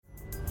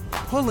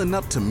Pulling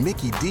up to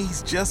Mickey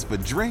D's just for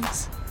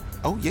drinks?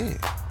 Oh yeah,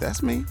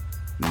 that's me.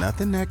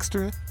 Nothing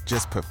extra,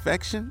 just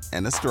perfection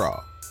and a straw.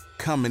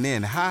 Coming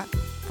in hot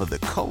for the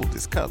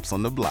coldest cups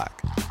on the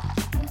block.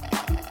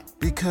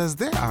 Because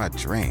there are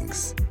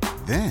drinks.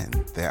 Then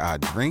there are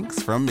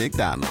drinks from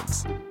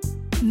McDonald's.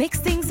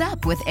 Mix things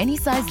up with any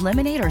size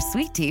lemonade or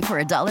sweet tea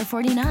for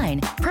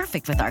 $1.49.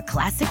 Perfect with our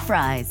classic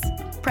fries.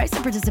 Price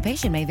and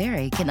participation may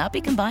vary. Cannot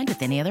be combined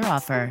with any other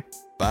offer.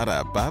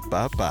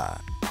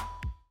 Ba-da-ba-ba-ba.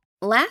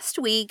 Last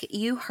week,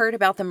 you heard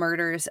about the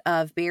murders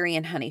of Barry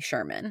and Honey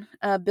Sherman,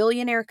 a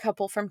billionaire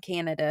couple from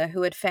Canada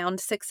who had found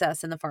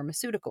success in the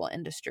pharmaceutical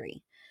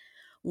industry.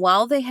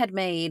 While they had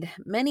made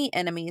many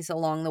enemies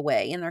along the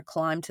way in their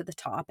climb to the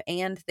top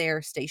and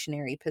their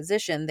stationary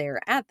position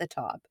there at the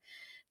top,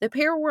 the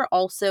pair were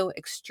also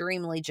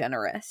extremely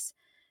generous.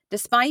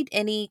 Despite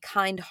any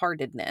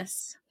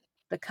kind-heartedness,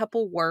 the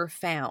couple were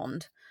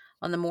found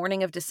on the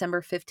morning of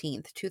December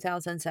 15th,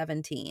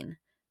 2017,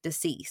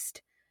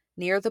 deceased,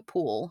 near the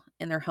pool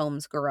in their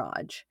home's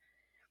garage.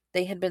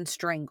 They had been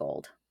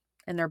strangled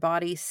and their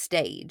bodies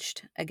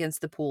staged against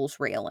the pool's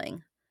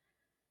railing.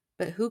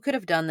 But who could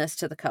have done this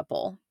to the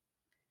couple?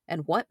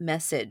 And what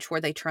message were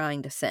they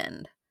trying to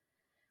send?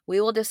 We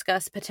will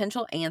discuss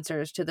potential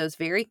answers to those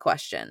very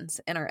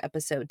questions in our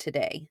episode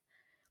today.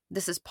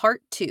 This is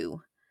part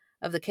 2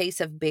 of the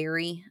case of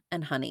Barry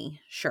and Honey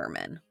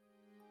Sherman.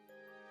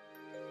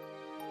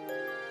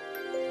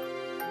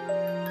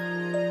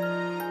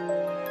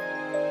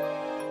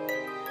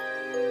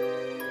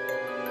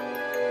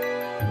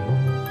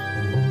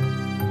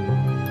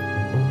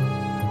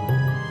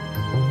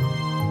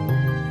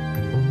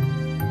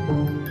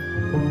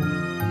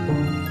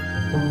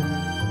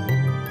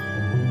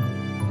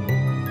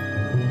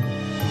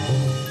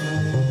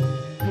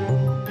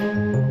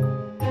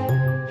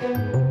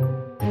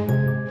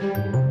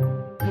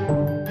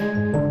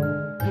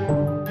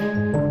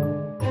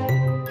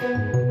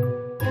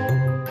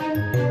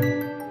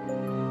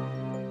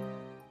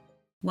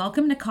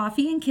 Welcome to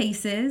Coffee and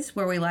Cases,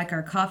 where we like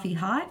our coffee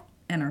hot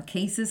and our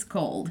cases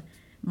cold.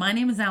 My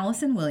name is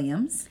Allison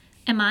Williams.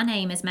 And my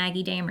name is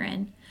Maggie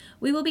Dameron.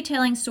 We will be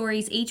telling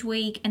stories each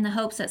week in the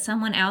hopes that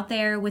someone out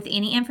there with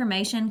any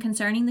information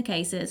concerning the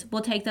cases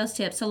will take those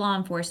tips to law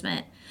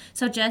enforcement,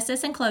 so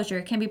justice and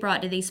closure can be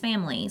brought to these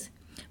families.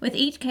 With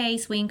each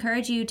case, we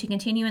encourage you to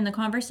continue in the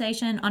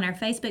conversation on our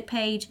Facebook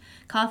page,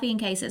 Coffee and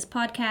Cases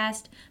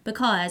Podcast,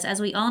 because,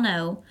 as we all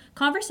know,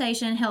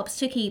 conversation helps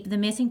to keep the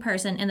missing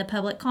person in the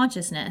public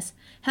consciousness,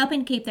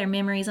 helping keep their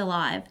memories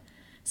alive.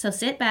 So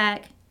sit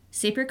back,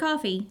 sip your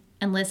coffee,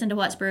 and listen to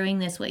what's brewing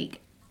this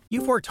week.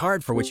 You've worked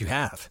hard for what you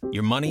have.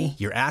 Your money,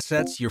 your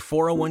assets, your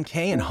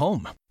 401k, and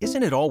home.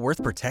 Isn't it all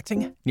worth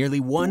protecting? Nearly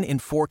 1 in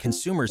 4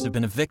 consumers have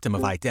been a victim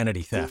of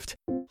identity theft.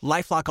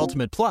 LifeLock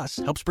Ultimate Plus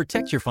helps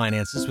protect your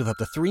finances with up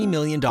to $3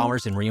 million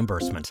in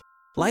reimbursement.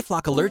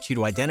 LifeLock alerts you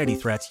to identity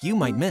threats you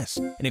might miss.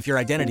 And if your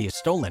identity is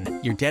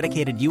stolen, your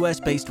dedicated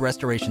U.S.-based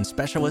restoration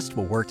specialist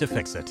will work to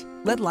fix it.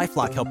 Let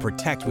LifeLock help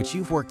protect what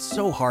you've worked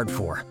so hard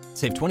for.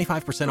 Save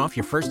 25% off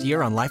your first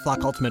year on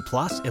LifeLock Ultimate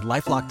Plus at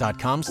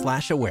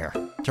LifeLock.com/aware.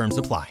 Terms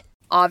apply.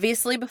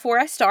 Obviously, before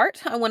I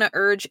start, I want to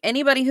urge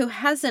anybody who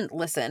hasn't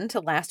listened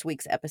to last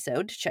week's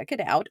episode to check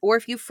it out, or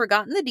if you've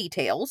forgotten the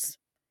details,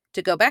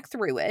 to go back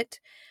through it.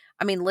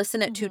 I mean,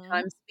 listen at 2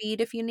 times speed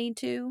if you need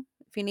to.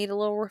 If you need a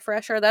little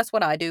refresher, that's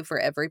what I do for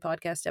every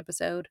podcast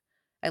episode.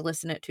 I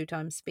listen at 2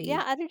 times speed.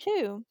 Yeah, I do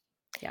too.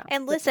 Yeah.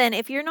 And listen,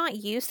 if you're not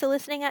used to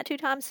listening at 2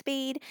 times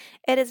speed,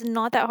 it is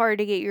not that hard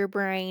to get your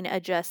brain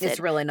adjusted. It's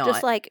really not.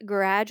 Just like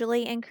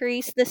gradually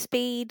increase the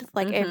speed,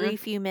 like every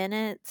few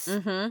minutes.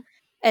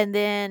 And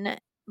then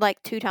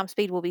like 2 times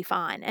speed will be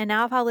fine. And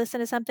now if I listen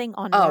to something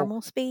on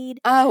normal speed,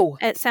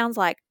 it sounds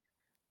like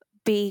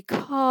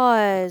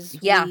because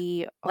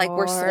we like are,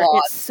 we're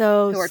sloths it's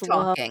so who are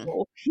slow.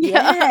 talking.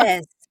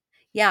 Yeah.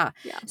 Yeah.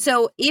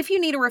 So if you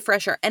need a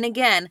refresher, and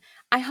again,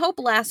 I hope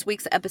last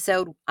week's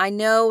episode, I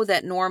know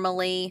that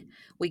normally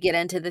we get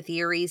into the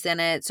theories in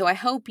it, so I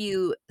hope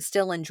you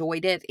still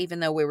enjoyed it, even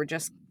though we were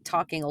just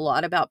talking a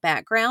lot about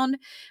background.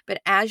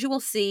 But as you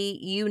will see,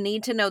 you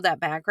need to know that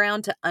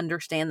background to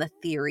understand the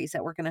theories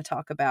that we're going to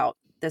talk about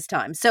this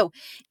time. So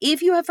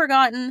if you have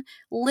forgotten,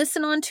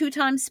 listen on 2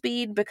 times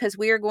speed, because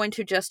we are going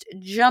to just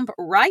jump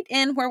right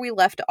in where we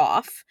left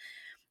off,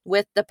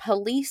 with the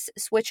police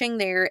switching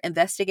their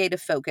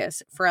investigative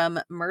focus from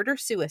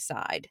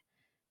murder-suicide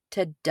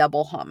to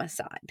double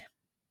homicide.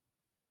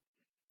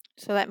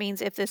 So that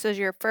means if this is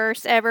your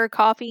first ever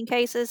Coffee and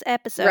Cases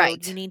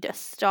episode, you need to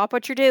stop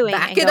what you're doing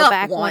and go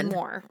back one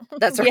more.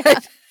 That's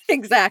right.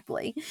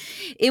 Exactly.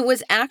 It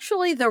was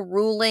actually the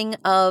ruling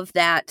of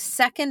that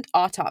second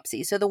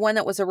autopsy, so the one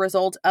that was a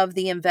result of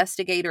the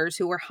investigators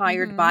who were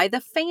hired by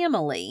the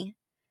family,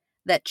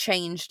 that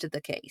changed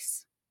the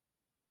case.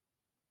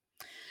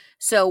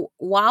 So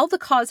while the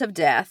cause of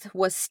death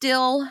was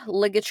still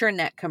ligature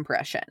neck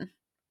compression,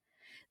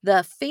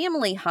 the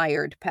family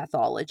hired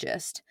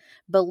pathologist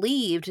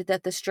believed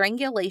that the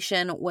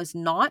strangulation was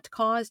not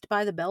caused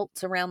by the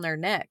belts around their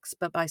necks,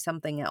 but by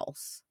something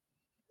else.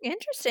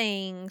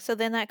 Interesting. So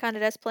then that kind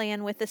of does play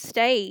in with the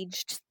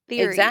staged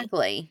theory.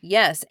 Exactly.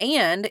 Yes.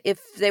 And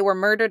if they were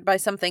murdered by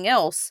something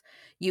else,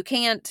 you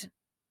can't,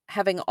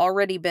 having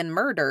already been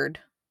murdered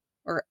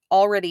or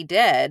already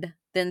dead,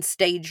 then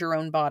stage your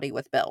own body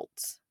with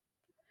belts.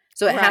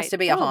 So it has to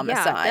be a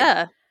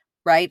homicide,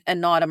 right? And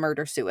not a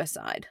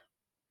murder-suicide.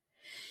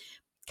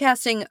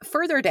 Casting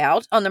further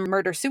doubt on the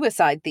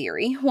murder-suicide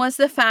theory was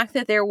the fact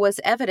that there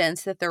was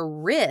evidence that their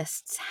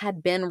wrists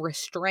had been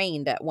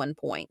restrained at one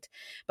point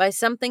by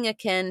something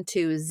akin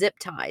to zip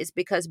ties,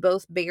 because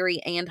both Barry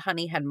and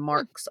Honey had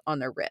marks on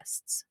their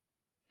wrists.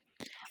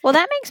 Well,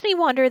 that makes me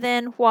wonder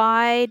then,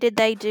 why did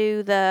they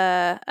do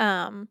the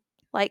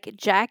like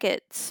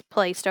jackets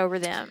placed over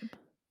them?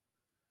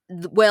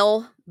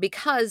 Well,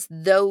 because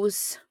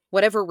those,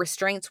 whatever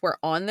restraints were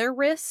on their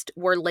wrist,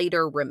 were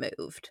later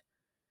removed,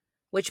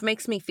 which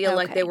makes me feel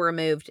like they were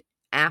removed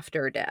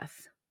after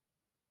death.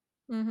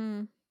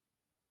 Mm-hmm.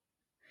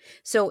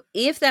 So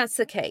if that's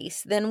the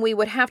case, then we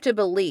would have to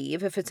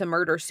believe, if it's a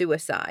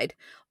murder-suicide,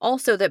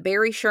 also that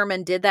Barry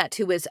Sherman did that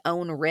to his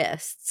own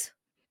wrists.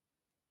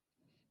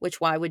 Which,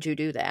 why would you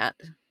do that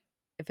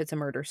if it's a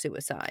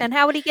murder-suicide? And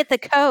how would he get the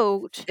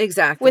coat?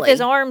 Exactly. With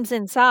his arms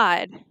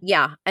inside.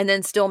 Yeah, and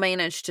then still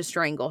manage to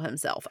strangle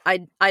himself.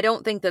 I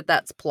don't think that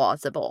that's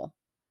plausible.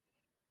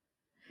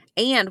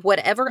 And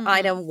whatever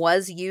item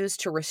was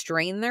used to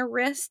restrain their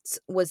wrists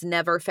was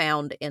never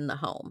found in the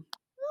home.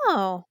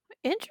 Oh,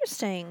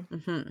 interesting.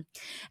 Mm-hmm.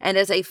 And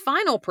as a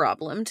final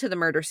problem to the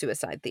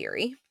murder-suicide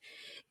theory,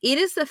 it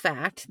is the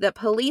fact that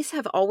police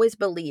have always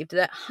believed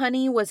that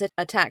Honey was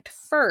attacked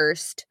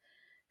first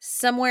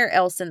somewhere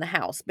else in the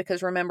house,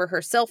 because remember,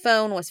 her cell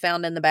phone was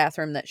found in the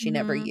bathroom that she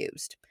never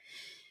used.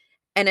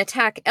 An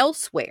attack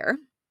elsewhere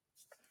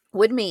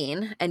would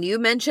mean, and you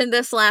mentioned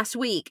this last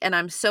week, and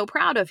I'm so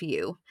proud of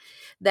you,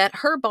 that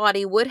her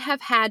body would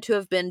have had to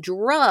have been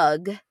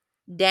drugged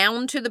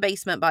down to the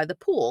basement by the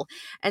pool.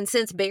 And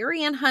since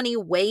Barry and Honey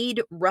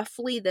weighed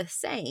roughly the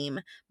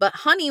same, but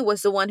Honey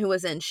was the one who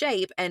was in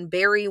shape and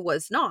Barry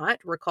was not,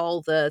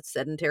 recall the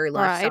sedentary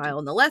lifestyle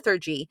and the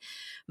lethargy,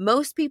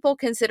 most people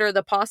consider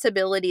the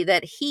possibility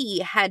that he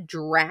had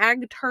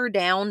dragged her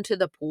down to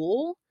the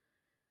pool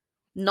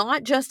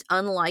not just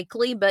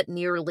unlikely, but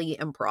nearly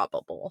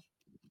improbable.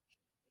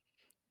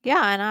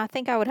 Yeah, and I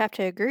think I would have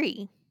to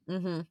agree.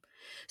 Mm-hmm.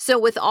 So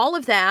with all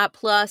of that,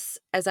 plus,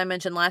 as I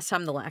mentioned last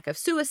time, the lack of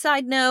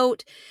suicide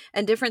note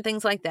and different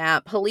things like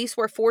that, police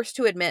were forced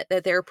to admit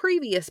that their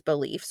previous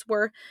beliefs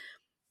were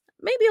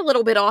maybe a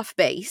little bit off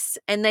base,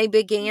 and they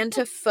began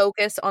to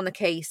focus on the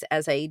case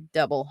as a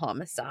double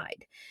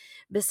homicide.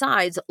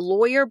 Besides,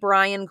 lawyer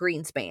Brian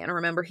Greenspan,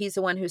 remember, he's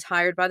the one who's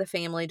hired by the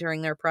family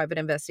during their private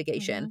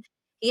investigation.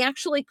 He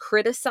actually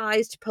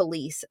criticized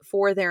police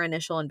for their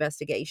initial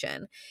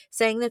investigation,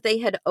 saying that they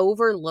had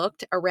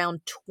overlooked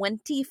around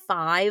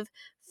 25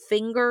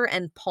 finger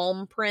and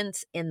palm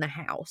prints in the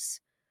house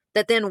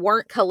that then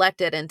weren't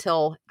collected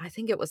until, I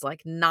think it was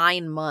like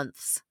 9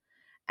 months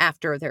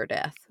after their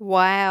death.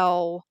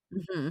 Wow.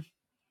 Mm-hmm.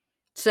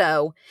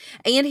 So,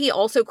 and he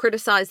also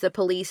criticized the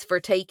police for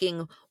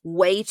taking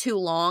way too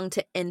long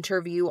to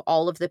interview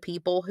all of the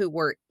people who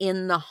were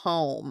in the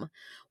home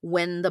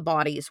when the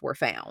bodies were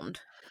found.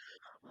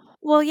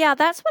 Well, yeah,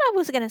 that's what I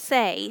was going to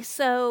say.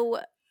 So,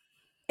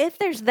 if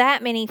there's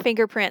that many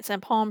fingerprints and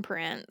palm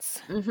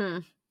prints,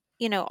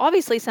 you know,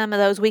 obviously some of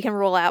those we can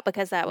rule out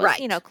because that was,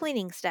 you know,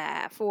 cleaning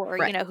staff or,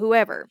 you know,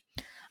 whoever.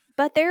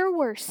 But there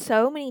were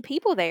so many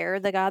people there.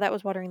 The guy that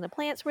was watering the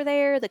plants were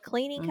there. The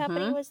cleaning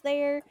company was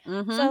there.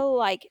 So,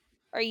 like,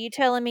 are you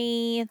telling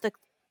me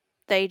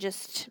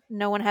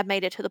no one had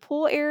made it to the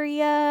pool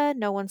area?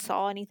 No one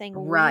saw anything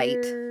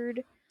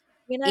weird?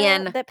 You know,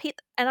 in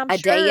and I'm a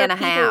sure day and a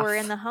people half were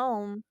in the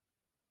home.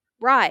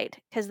 Right,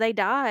 because they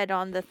died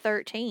on the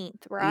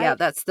 13th, right? Yeah,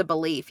 that's the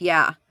belief.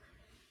 Yeah.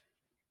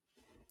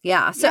 So,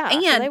 Yeah, and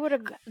so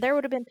there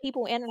would have been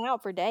people in and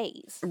out for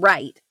days.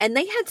 Right. And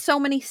they had so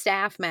many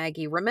staff,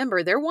 Maggie.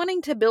 Remember, they're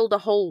wanting to build a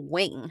whole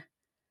wing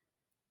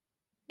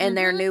in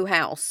their new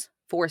house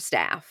for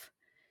staff.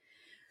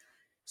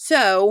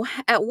 So,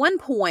 at one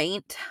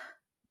point,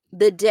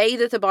 the day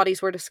that the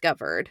bodies were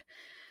discovered,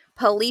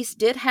 police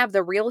did have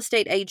the real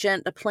estate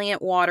agent, the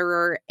plant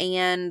waterer,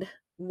 and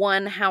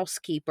one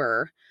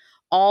housekeeper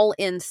all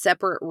in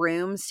separate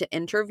rooms to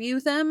interview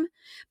them.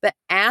 But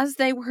as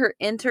they were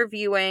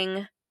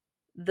interviewing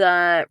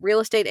the real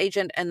estate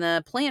agent and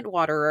the plant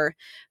waterer,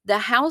 the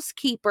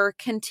housekeeper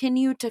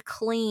continued to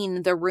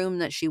clean the room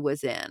that she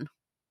was in.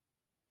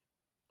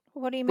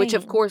 What do you mean? Which,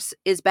 of course,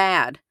 is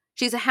bad.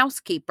 She's a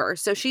housekeeper,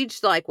 so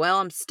she's like, well,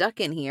 I'm stuck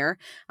in here.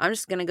 I'm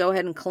just going to go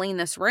ahead and clean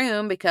this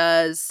room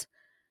because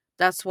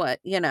that's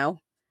what, you know,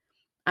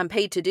 I'm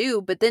paid to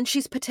do. But then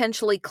she's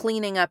potentially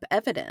cleaning up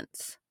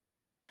evidence.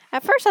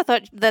 At first, I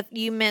thought that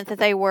you meant that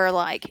they were,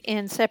 like,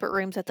 in separate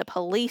rooms at the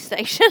police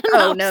station.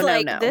 Oh,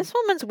 no. This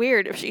woman's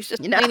weird if she's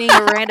just cleaning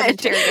a random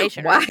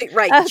interrogation room.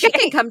 Right. Okay. She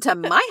can come to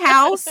my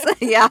house.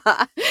 Yeah.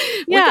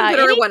 We can put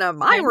her in one of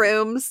my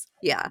rooms.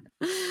 Yeah.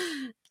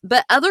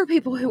 But other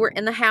people who were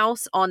in the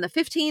house on the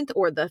 15th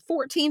or the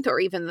 14th or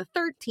even the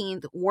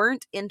 13th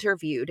weren't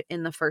interviewed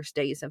in the first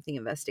days of the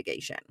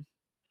investigation.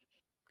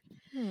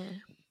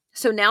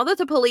 So now that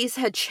the police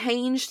had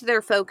changed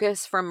their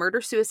focus from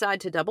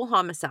murder-suicide to double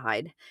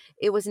homicide,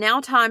 it was now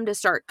time to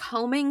start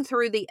combing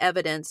through the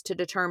evidence to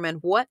determine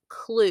what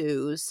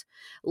clues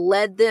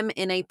led them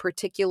in a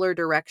particular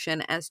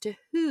direction as to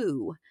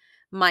who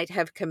might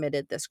have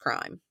committed this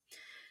crime.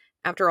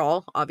 After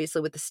all,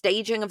 obviously with the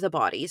staging of the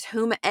bodies,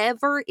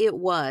 whomever it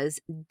was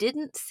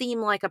didn't seem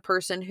like a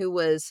person who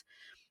was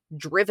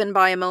driven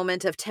by a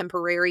moment of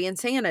temporary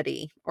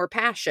insanity or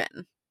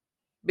passion,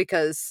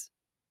 because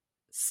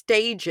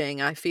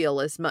staging, I feel,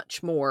 is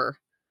much more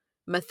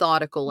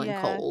methodical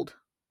and cold.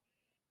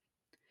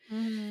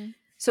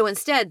 So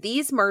instead,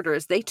 these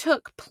murders, they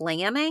took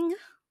planning,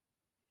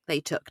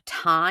 they took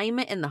time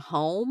in the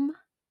home.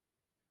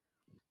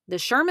 The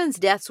Shermans'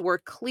 deaths were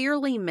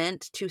clearly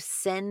meant to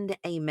send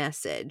a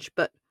message,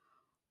 but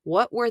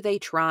what were they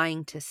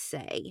trying to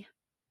say?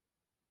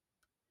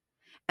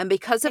 And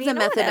because of the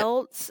method... What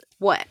else?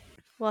 What?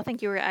 Well, I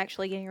think you were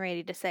actually getting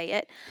ready to say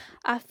it.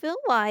 I feel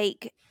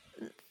like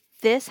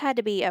this had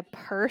to be a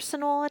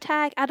personal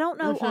attack. I don't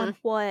know on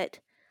what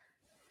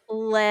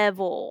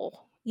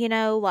level,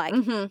 like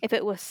if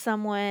it was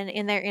someone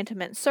in their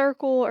intimate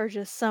circle or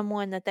just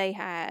someone that they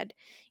had,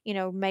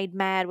 made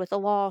mad with a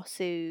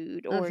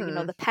lawsuit or,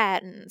 the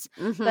patents.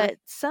 But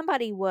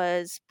somebody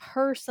was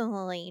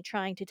personally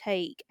trying to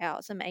take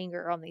out some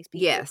anger on these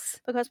people. Yes.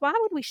 Because why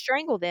would we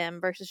strangle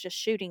them versus just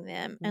shooting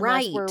them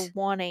unless we're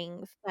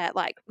wanting that,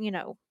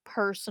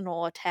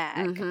 personal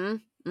attack?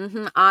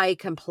 I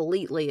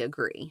completely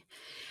agree.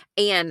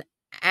 And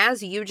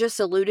as you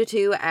just alluded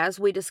to, as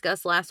we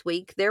discussed last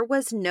week, there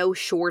was no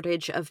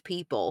shortage of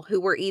people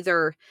who were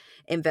either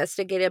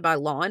investigated by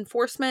law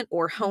enforcement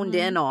or honed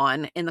in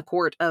on in the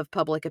court of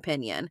public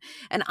opinion.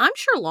 And I'm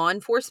sure law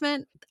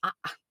enforcement,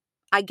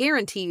 I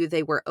guarantee you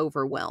they were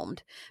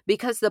overwhelmed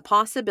because the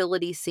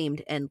possibilities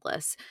seemed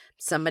endless.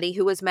 Somebody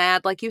who was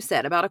mad, like you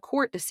said, about a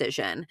court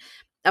decision,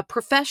 a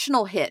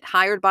professional hit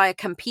hired by a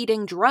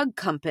competing drug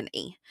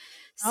company.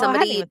 I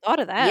hadn't even thought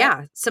of that.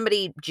 Yeah,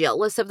 somebody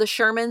jealous of the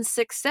Sherman's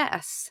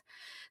success.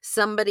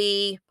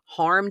 Somebody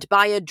harmed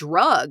by a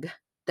drug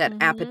that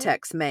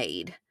Apotex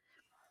made.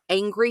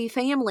 Angry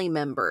family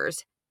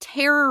members.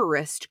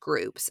 Terrorist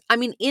groups. I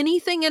mean,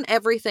 anything and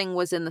everything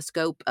was in the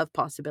scope of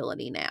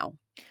possibility now.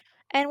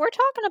 And we're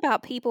talking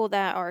about people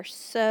that are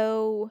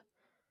so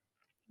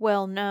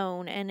well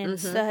known and in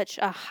such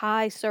a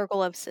high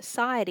circle of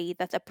society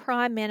that the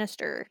prime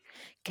minister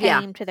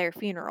came to their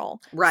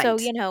funeral. Right.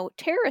 So,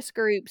 terrorist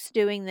groups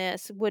doing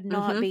this would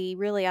not be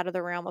really out of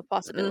the realm of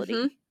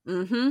possibility.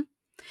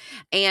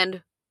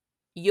 And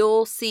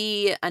you'll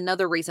see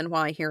another reason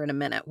why here in a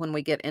minute when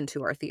we get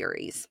into our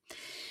theories.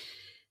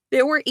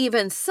 There were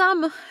even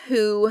some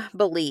who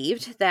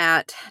believed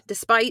that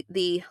despite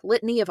the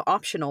litany of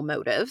optional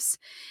motives,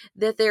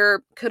 that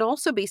there could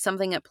also be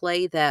something at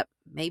play that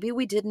maybe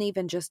we didn't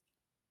even just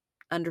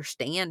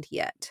understand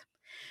yet.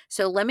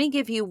 So let me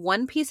give you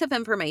one piece of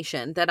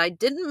information that I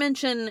didn't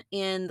mention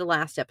in the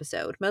last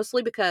episode,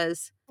 mostly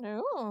because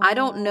I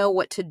don't know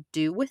what to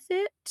do with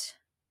it,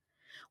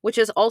 which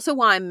is also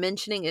why I'm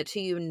mentioning it to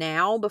you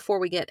now before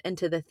we get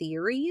into the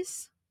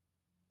theories.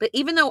 But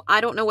even though I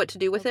don't know what to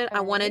do with it,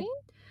 I want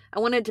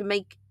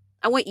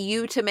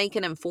you to make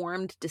an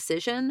informed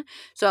decision.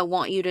 So I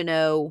want you to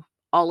know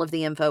all of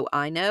the info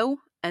I know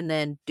and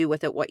then do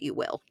with it what you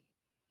will.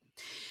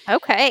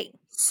 Okay.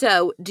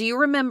 So, do you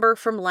remember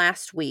from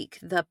last week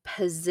the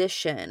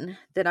position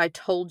that I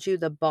told you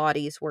the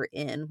bodies were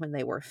in when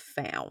they were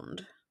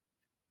found?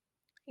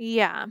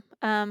 Yeah.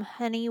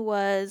 Honey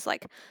was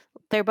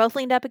they're both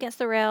leaned up against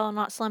the rail,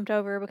 not slumped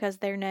over because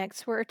their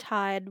necks were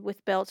tied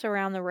with belts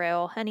around the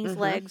rail. Honey's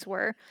legs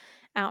were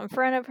out in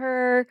front of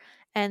her,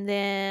 and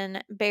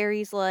then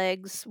Barry's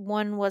legs,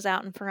 one was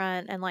out in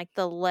front, and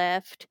the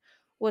left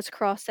was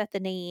crossed at the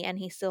knee, and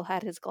he still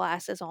had his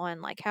glasses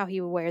on, like how he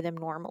would wear them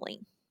normally.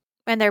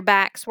 And their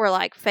backs were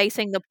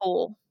facing the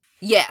pool.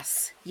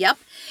 Yes. Yep.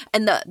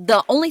 And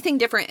the only thing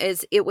different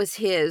is it was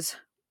his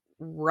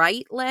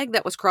right leg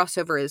that was crossed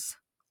over his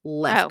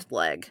left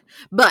leg.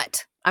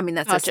 But, I mean,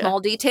 that's a small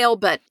detail,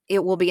 but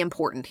it will be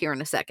important here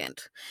in a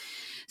second.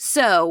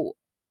 So,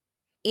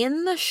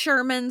 in the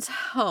Sherman's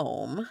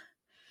home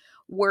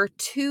were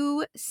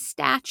two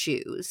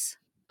statues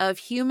of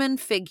human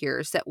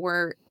figures that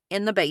were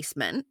in the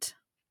basement,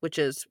 which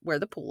is where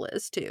the pool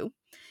is too,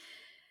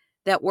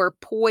 that were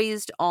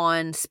poised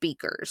on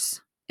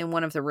speakers in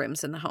one of the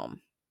rooms in the home.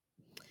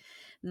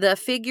 The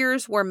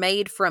figures were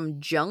made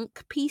from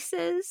junk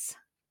pieces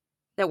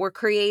that were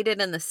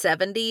created in the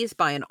 70s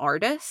by an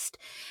artist.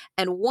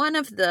 And one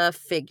of the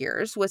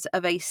figures was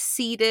of a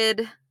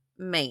seated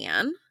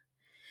man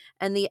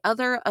and the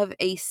other of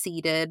a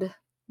seated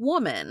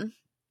woman.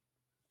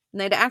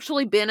 And they'd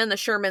actually been in the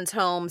Sherman's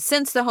home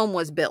since the home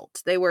was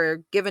built. They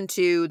were given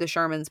to the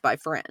Shermans by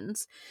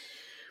friends.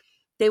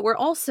 They were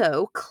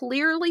also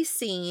clearly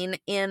seen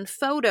in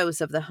photos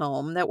of the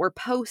home that were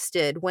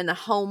posted when the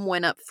home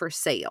went up for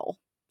sale.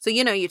 So,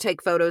 you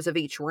take photos of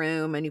each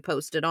room and you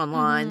post it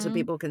online so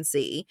people can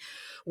see.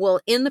 Well,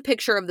 in the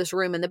picture of this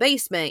room in the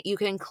basement, you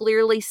can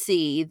clearly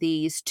see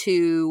these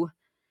 2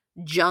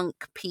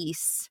 junk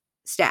piece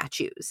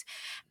statues.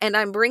 And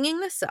I'm bringing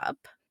this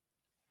up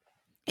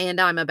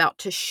and I'm about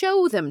to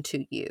show them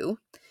to you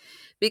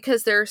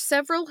because there are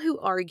several who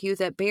argue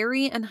that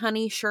Barry and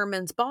Honey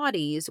Sherman's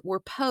bodies were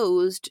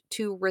posed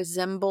to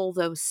resemble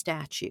those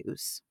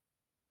statues.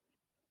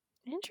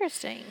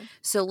 Interesting.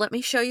 So let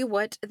me show you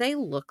what they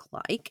look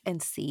like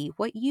and see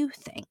what you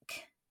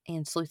think.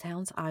 And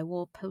Sleuthhounds, I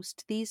will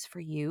post these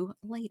for you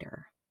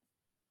later.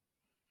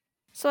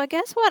 So I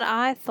guess what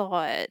I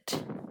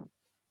thought,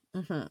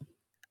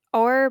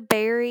 are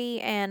Barry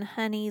and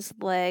Honey's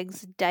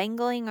legs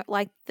dangling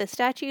like the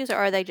statues, or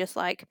are they just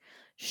like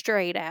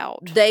straight out?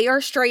 They are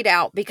straight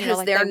out because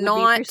like they're they would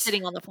not be if you're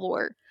sitting on the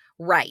floor.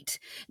 Right.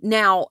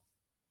 Now,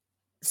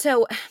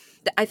 so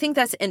I think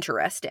that's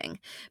interesting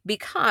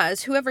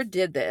because whoever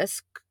did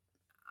this,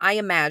 I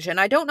imagine,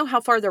 I don't know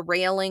how far the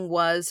railing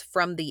was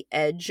from the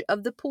edge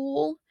of the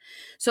pool.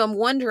 So I'm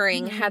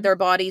wondering, had their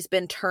bodies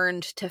been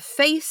turned to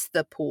face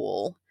the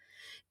pool,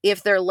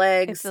 if their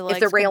legs, if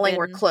the railing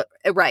were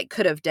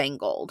could have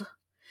dangled.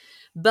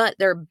 But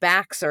their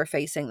backs are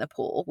facing the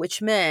pool,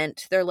 which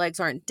meant their legs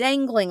aren't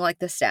dangling like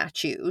the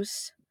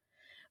statues,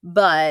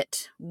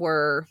 but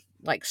were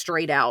like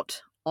straight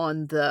out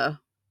on the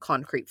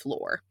concrete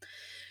floor.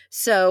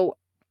 So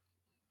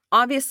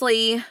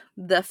obviously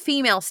the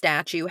female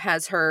statue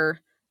has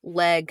her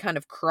leg kind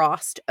of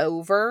crossed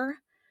over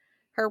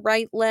her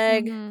right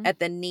leg at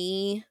the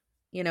knee,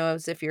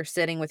 as if you're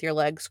sitting with your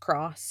legs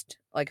crossed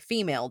like a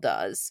female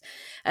does.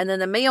 And then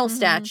the male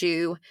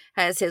statue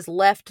has his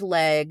left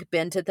leg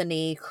bent at the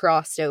knee,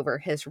 crossed over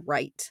his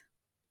right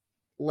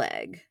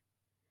leg.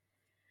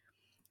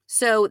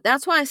 So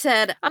that's why I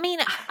said, I mean,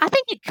 I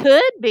think it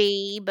could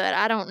be, but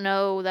I don't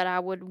know that I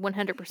would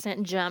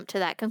 100% jump to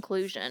that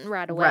conclusion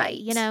right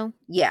away, right.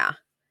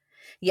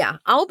 Yeah.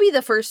 I'll be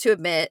the first to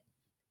admit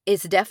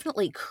it's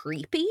definitely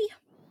creepy,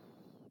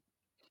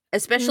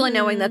 especially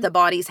knowing that the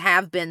bodies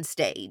have been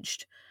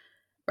staged,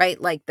 right?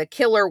 Like the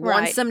killer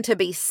wants them to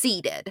be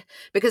seated,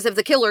 because if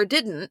the killer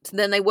didn't,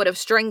 then they would have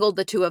strangled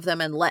the 2 of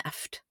them and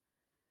left.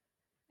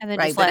 And then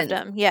just left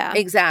them, yeah.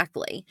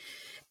 Exactly.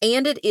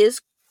 And it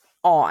is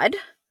odd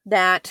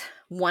that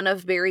one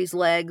of Barry's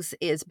legs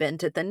is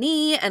bent at the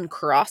knee and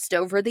crossed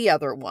over the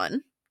other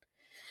one.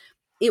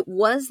 It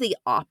was the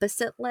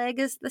opposite leg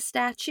as the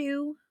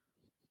statue.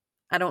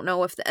 I don't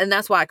know if, and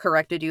that's why I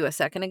corrected you a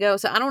second ago.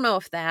 So I don't know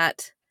if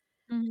that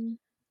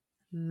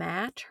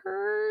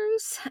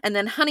matters. And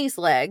then Honey's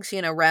legs,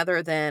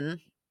 rather than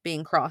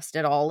being crossed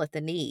at all at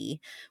the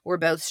knee, were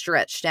both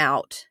stretched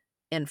out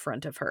in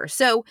front of her.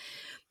 So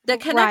the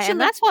connection, right, and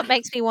that's what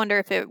makes me wonder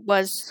if it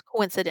was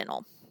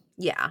coincidental.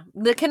 Yeah,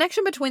 the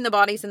connection between the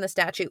bodies and the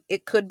statue,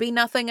 it could be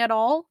nothing at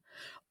all,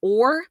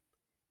 or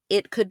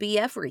it could be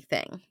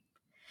everything.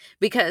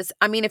 Because,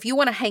 I mean, if you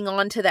want to hang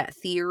on to that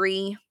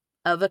theory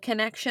of a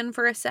connection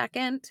for a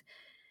second,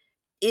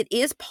 it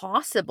is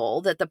possible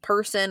that the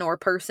person or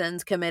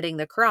persons committing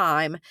the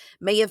crime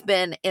may have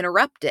been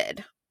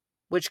interrupted,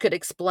 which could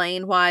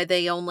explain why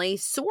they only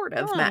sort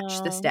of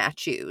match the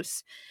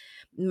statues.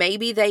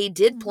 Maybe they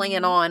did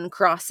plan on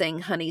crossing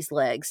Honey's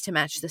legs to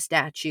match the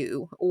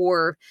statue,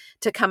 or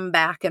to come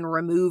back and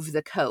remove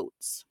the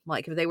coats.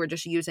 Like if they were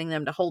just using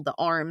them to hold the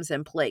arms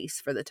in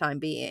place for the time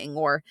being,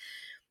 or,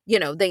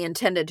 they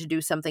intended to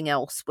do something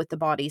else with the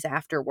bodies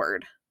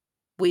afterward.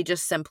 We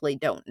just simply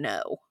don't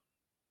know.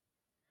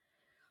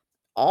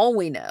 All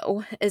we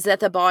know is that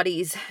the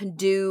bodies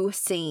do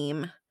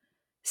seem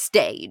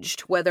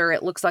staged, whether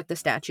it looks like the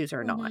statues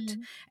or not.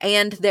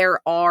 And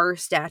there are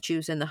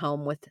statues in the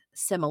home with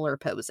similar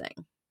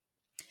posing.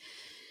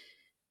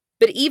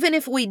 But even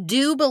if we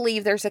do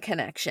believe there's a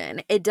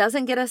connection, it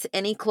doesn't get us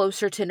any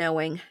closer to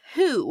knowing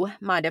who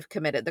might have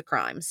committed the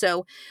crime.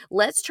 So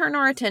let's turn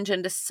our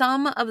attention to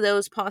some of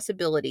those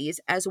possibilities,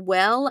 as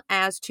well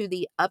as to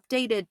the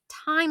updated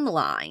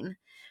timeline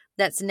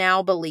that's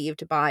now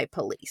believed by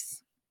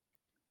police.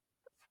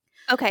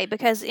 Okay,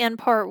 because in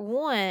part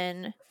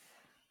 1,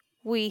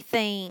 we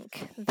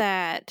think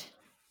that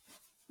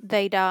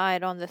they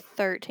died on the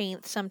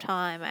 13th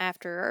sometime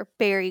after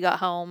Barry got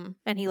home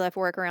and he left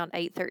work around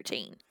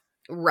 8:13.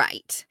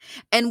 Right.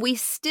 And we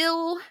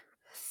still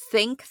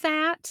think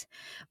that,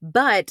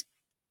 but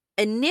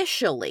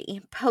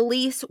initially,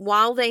 police,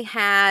 while they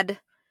had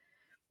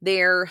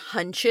their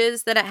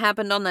hunches that it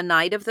happened on the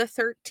night of the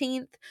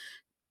 13th,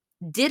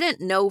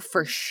 didn't know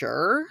for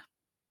sure.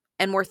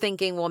 And were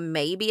thinking, well,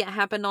 maybe it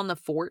happened on the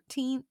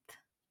 14th.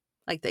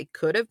 Like they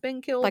could have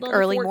been killed like on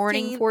early the 14th.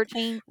 Morning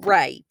 14th.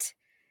 Right.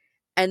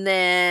 And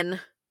then,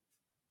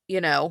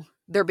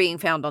 they're being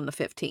found on the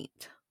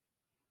 15th.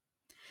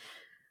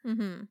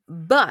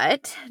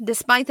 But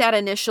despite that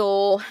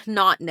initial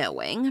not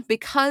knowing,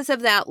 because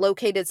of that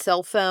located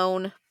cell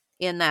phone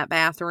in that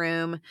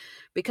bathroom,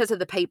 because of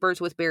the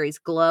papers with Barry's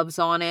gloves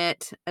on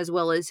it, as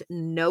well as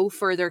no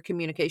further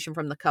communication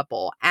from the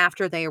couple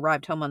after they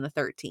arrived home on the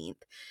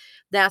 13th,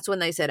 That's when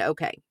they said,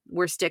 okay,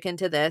 we're sticking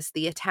to this.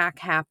 The attack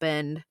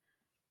happened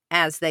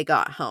as they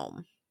got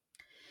home.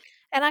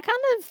 And I kind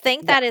of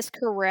think that is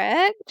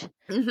correct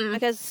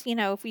because,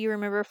 if you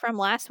remember from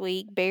last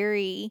week,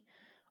 Barry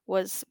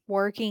was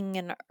working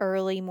in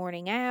early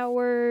morning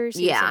hours.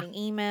 He was sending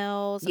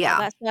emails and all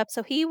that stuff.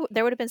 So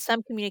there would have been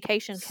some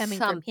communication coming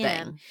from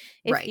him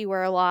if you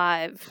were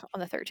alive on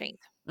the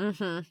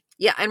 13th.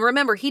 Yeah, and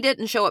remember, he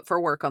didn't show up for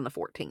work on the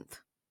 14th.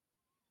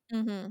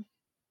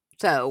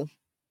 So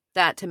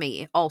that to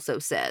me also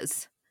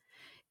says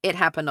it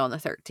happened on the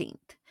 13th.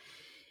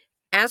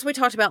 As we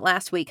talked about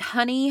last week,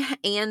 Honey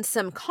and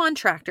some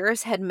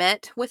contractors had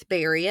met with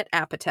Barry at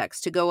Apotex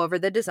to go over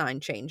the design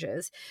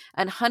changes,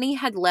 and Honey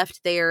had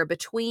left there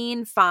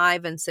between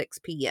 5 and 6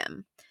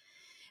 p.m.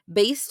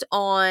 Based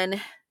on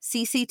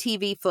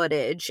CCTV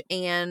footage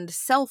and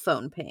cell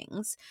phone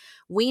pings,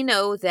 we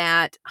know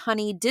that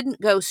Honey didn't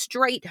go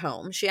straight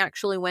home. She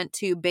actually went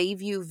to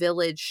Bayview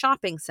Village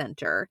Shopping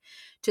Center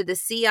to the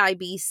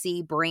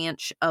CIBC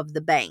branch of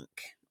the bank.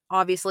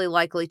 Obviously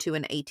likely to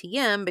an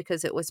ATM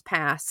because it was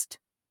past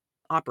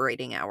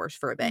operating hours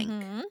for a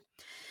bank.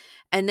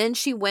 And then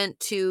she went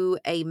to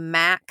a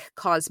MAC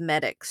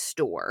Cosmetics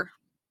store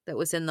that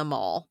was in the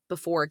mall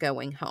before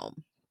going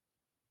home.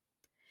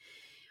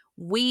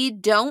 We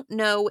don't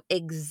know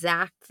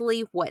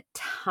exactly what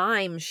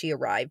time she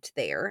arrived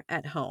there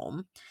at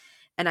home,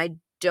 and I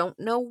don't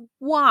know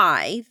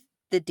why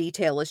the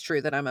detail is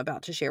true that I'm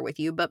about to share with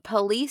you, but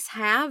police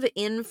have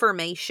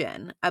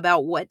information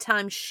about what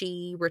time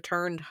she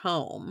returned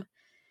home,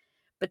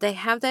 but they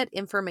have that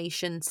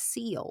information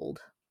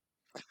sealed.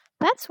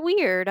 That's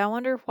weird. I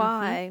wonder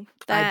why.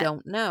 I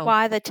don't know.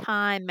 Why the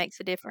time makes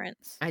a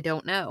difference. I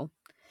don't know.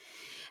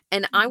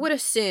 And I would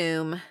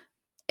assume,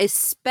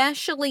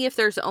 especially if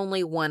there's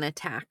only one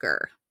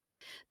attacker,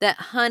 that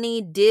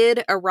Honey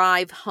did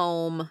arrive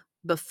home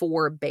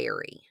before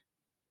Barry.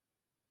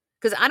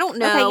 Because I don't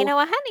know. Okay,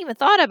 I hadn't even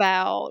thought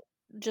about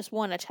just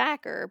one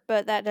attacker,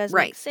 but that does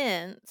make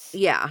sense.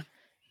 Yeah.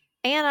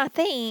 And I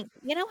think,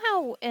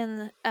 how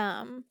in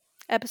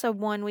episode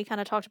 1 we kind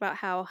of talked about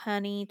how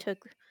Honey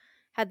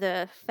had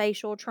the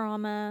facial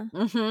trauma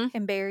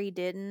and Barry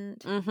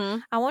didn't.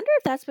 I wonder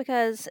if that's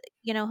because,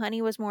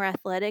 Honey was more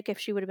athletic, if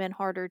she would have been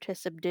harder to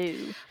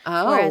subdue.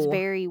 Whereas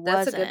Barry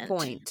wasn't. That's a good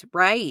point.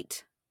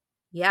 Right.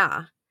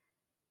 Yeah.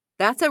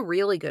 That's a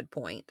really good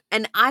point.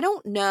 And I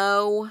don't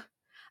know.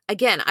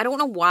 Again, I don't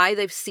know why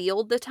they've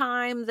sealed the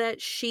time that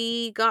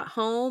she got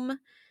home.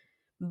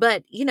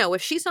 But,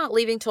 if she's not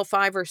leaving till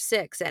 5 or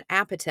 6 at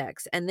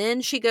Apotex, and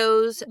then she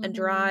goes and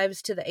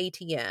drives to the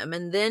ATM,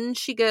 and then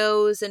she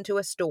goes into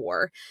a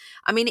store,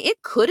 I mean,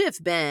 it could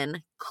have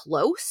been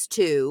close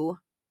to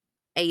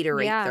 8 or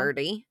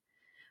 8:30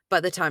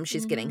 by the time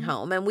she's getting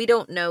home. And we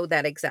don't know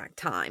that exact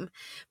time.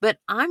 But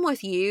I'm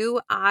with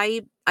you.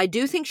 I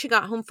do think she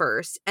got home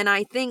first. And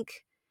I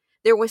think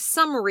there was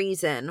some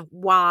reason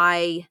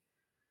why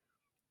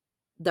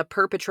the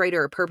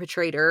perpetrator or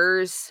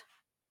perpetrators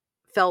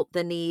felt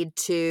the need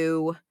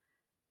to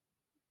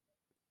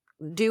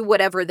do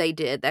whatever they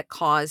did that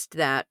caused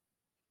that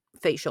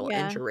facial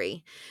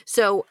injury.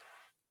 So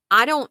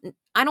I don't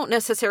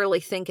necessarily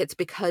think it's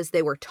because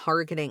they were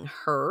targeting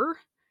her.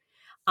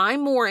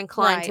 I'm more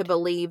inclined to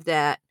believe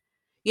that,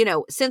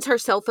 since her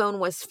cell phone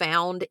was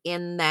found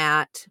in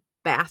that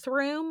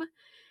bathroom,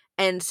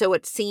 and so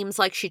it seems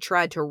like she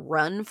tried to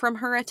run from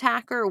her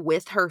attacker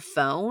with her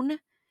phone,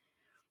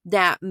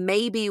 that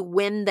maybe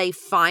when they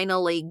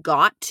finally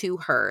got to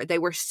her, they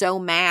were so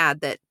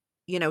mad that,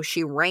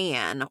 she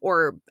ran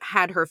or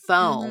had her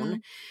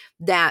phone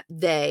that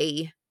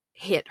they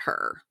hit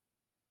her.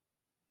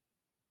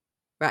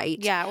 Right?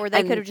 Yeah, or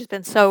they could have just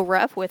been so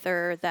rough with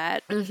her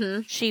that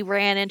she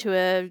ran into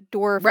a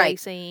door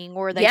facing,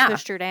 or they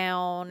pushed her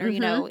down, or,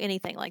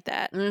 anything like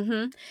that.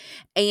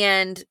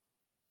 And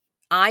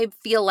I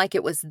feel like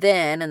it was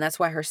then, and that's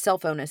why her cell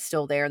phone is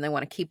still there and they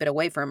want to keep it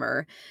away from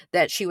her,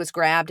 that she was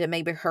grabbed and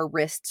maybe her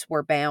wrists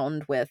were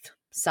bound with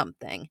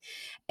something.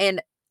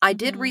 And I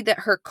did read that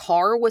her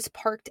car was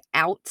parked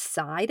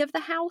outside of the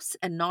house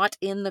and not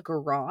in the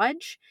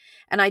garage.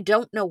 And I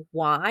don't know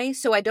why.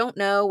 So I don't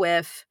know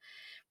if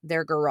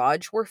their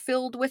garage were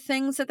filled with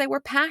things that they were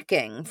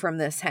packing from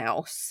this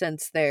house,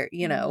 since they're,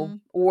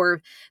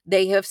 or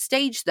they have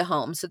staged the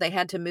home. So they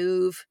had to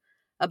move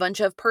a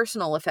bunch of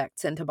personal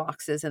effects into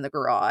boxes in the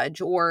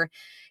garage, or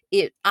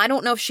I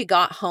don't know if she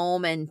got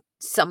home and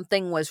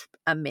something was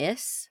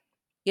amiss,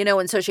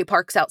 and so she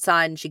parks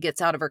outside and she gets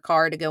out of her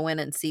car to go in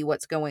and see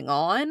what's going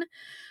on,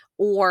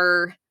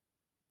 or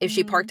if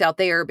she parked out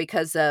there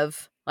because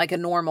of like a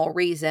normal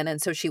reason.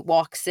 And so she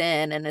walks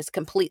in and is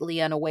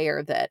completely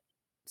unaware that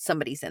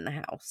somebody's in the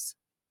house.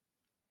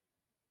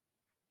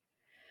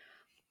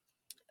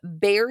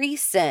 Barry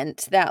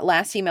sent that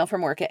last email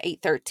from work at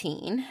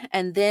 8:13,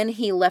 and then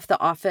he left the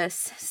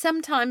office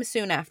sometime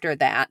soon after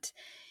that.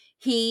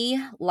 He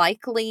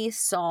likely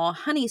saw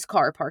Honey's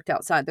car parked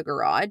outside the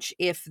garage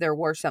if there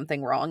were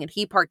something wrong, and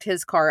he parked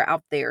his car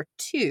out there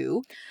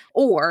too.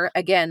 Or,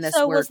 again, this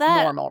So was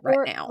normal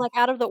right now. like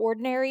out of the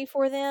ordinary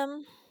for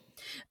them?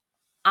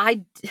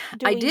 I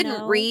Do we didn't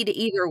know? read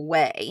either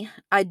way.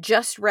 I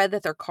just read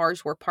that their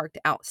cars were parked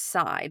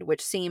outside,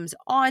 which seems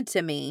odd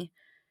to me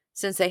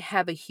since they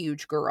have a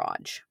huge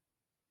garage.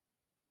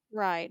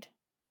 Right.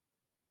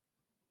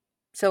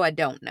 So I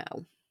don't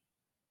know.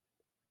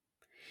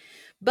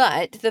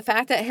 But the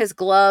fact that his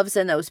gloves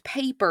and those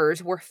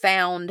papers were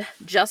found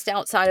just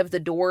outside of the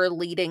door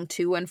leading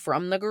to and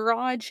from the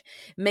garage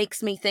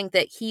makes me think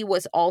that he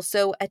was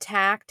also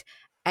attacked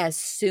as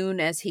soon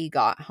as he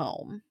got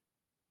home.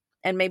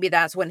 And maybe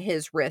that's when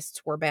his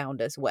wrists were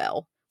bound as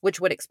well, which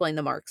would explain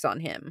the marks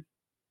on him.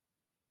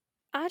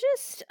 I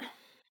just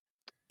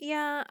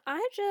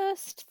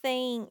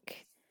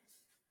think,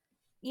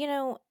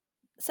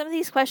 some of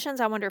these questions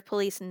I wonder if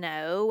police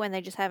know and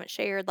they just haven't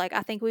shared. Like,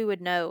 I think we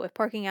would know if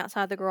parking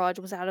outside the garage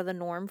was out of the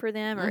norm for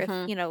them, or if,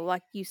 Mm-hmm.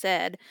 like you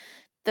said,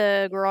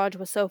 the garage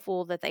was so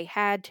full that they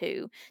had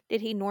to.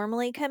 Did he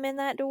normally come in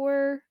that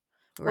door?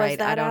 Was Right.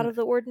 that out of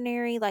the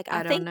ordinary? Like, I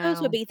I don't think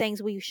those would know. be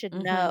things we should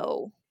Mm-hmm.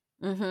 know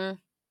Mm-hmm.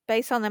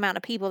 based on the amount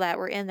of people that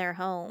were in their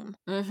home.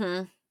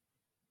 Mm-hmm.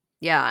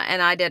 Yeah,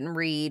 and I didn't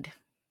read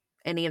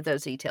any of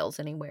those details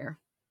anywhere.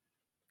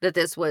 That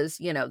this was,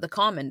 the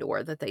common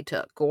door that they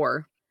took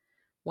or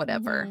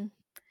whatever. Mhm.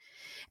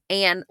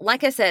 And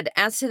like I said,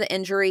 as to the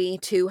injury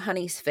to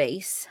Honey's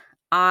face,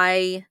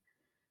 I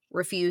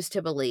refuse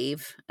to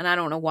believe, and I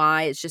don't know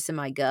why, it's just in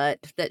my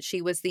gut, that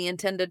she was the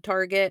intended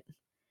target.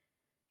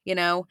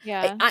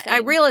 Yeah, I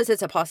same. realize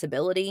it's a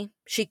possibility.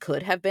 She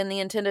could have been the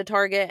intended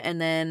target, and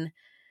then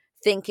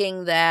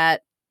thinking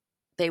that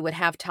they would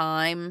have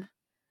time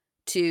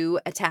to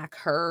attack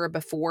her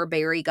before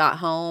Barry got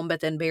home,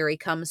 but then Barry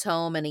comes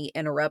home and he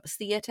interrupts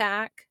the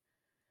attack.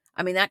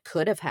 I mean, that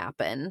could have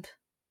happened,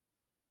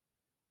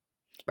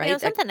 right?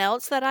 Something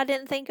else that I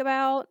didn't think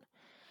about,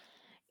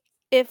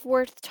 if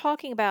we're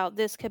talking about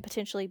this could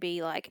potentially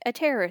be like a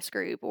terrorist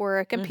group or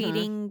a Mhm.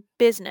 competing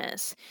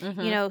business,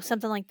 Mhm.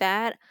 something like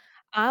that.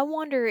 I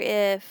wonder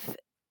if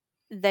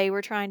they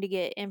were trying to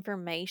get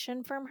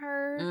information from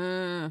her.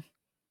 Mm.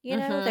 They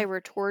Mhm.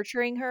 were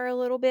torturing her a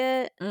little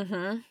bit,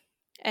 Mhm.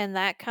 and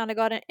that kind of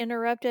got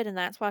interrupted, and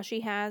that's why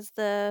she has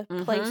the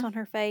place Mhm. on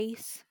her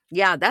face.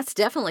 Yeah, that's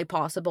definitely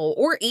possible.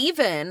 Or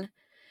even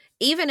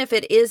if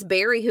it is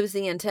Barry who's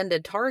the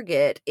intended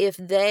target, if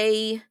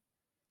they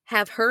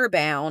have her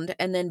bound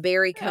and then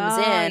Barry comes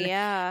Oh, in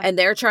yeah. and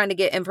they're trying to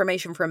get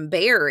information from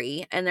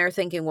Barry and they're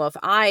thinking, well, if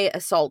I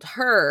assault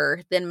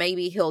her, then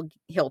maybe he'll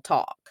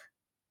talk,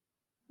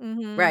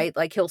 Mhm. right?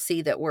 Like he'll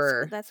see that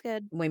That's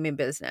good. we mean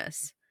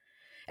business.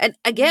 And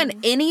again,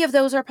 Mhm. any of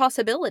those are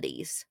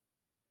possibilities.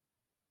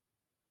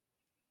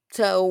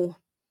 So,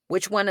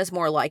 which one is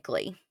more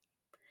likely?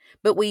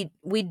 But we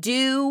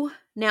do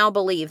now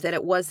believe that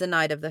it was the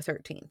night of the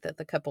 13th that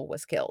the couple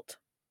was killed.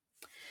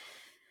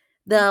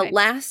 The Okay.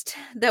 last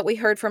that we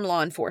heard from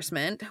law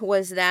enforcement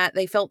was that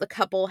they felt the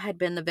couple had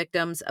been the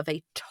victims of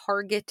a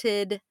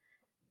targeted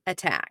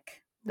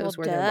attack. Well, Those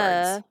were their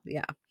words. duh.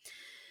 Yeah.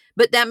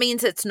 But that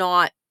means it's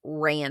not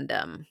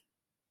random,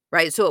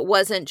 right? So it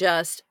wasn't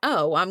just,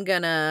 oh, I'm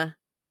going to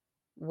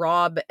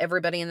rob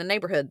everybody in the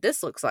neighborhood.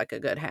 This looks like a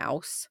good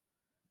house,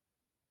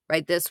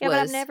 right? This Yeah, but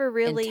I've was never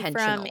really,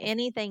 from intentional.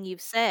 anything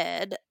you've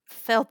said,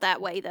 felt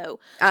that way, though.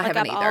 I Like,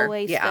 haven't I've either.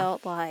 always Yeah.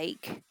 felt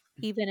like,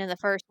 even in the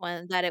first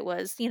one, that it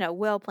was,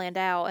 well planned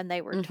out and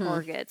they were Mhm.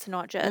 targets,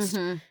 not just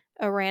Mhm.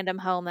 a random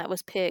home that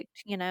was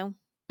picked.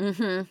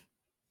 Mhm.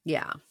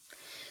 Yeah.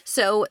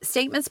 So,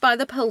 statements by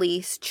the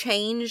police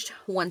changed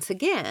once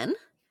again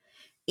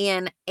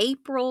in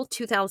April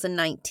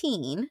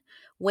 2019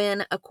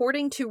 when,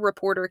 according to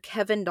reporter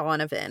Kevin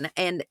Donovan,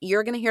 and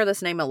you're going to hear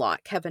this name a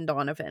lot, Kevin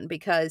Donovan,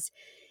 because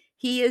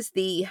he is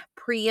the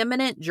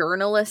preeminent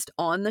journalist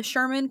on the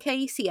Sherman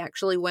case. He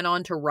actually went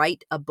on to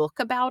write a book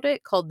about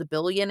it called The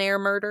Billionaire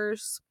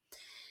Murders.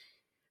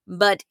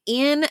 But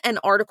in an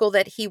article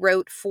that he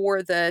wrote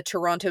for the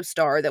Toronto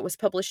Star that was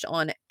published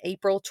on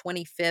April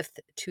 25th,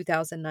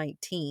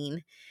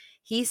 2019,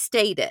 he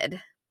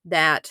stated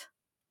that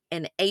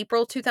in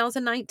April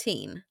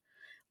 2019,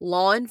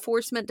 law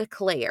enforcement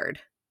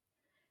declared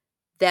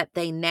that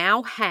they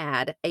now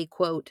had a,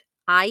 quote,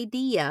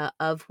 idea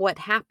of what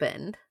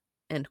happened,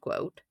 end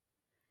quote,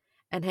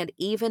 and had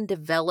even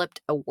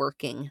developed a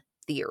working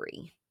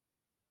theory.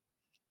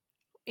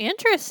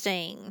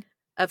 Interesting.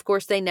 Of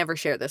course, they never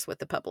share this with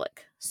the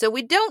public. So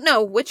we don't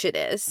know which it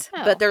is,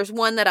 but Oh. there's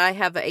one that I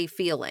have a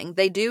feeling.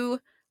 They do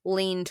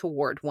lean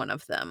toward one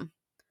of them.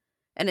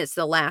 And it's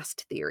the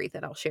last theory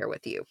that I'll share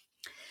with you.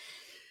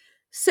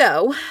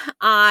 So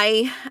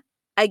I,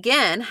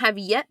 again, have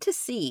yet to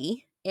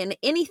see in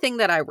anything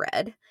that I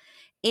read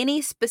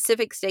any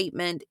specific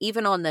statement,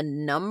 even on the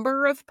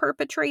number of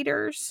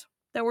perpetrators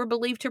that were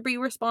believed to be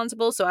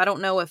responsible. So I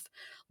don't know if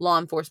law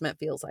enforcement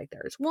feels like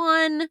there's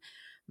one,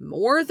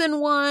 more than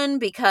one,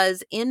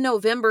 because in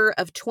November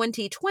of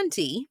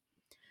 2020,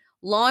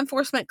 law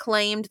enforcement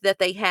claimed that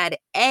they had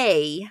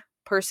a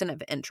person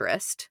of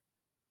interest,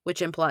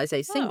 which implies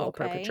a Oh, single okay.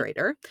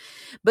 perpetrator.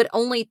 But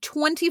only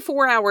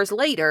 24 hours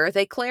later,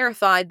 they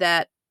clarified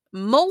that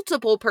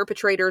multiple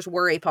perpetrators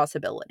were a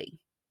possibility.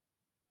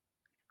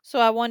 So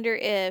I wonder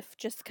if,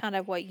 just kind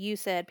of what you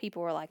said,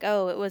 people were like,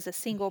 oh, it was a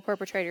single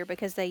perpetrator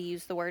because they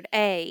used the word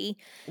a,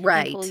 and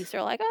Right. police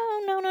are like,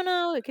 oh,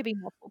 no, it could be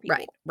multiple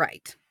people.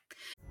 Right.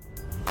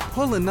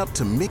 Pulling up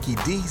to Mickey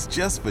D's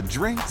just for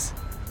drinks?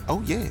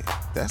 Oh yeah,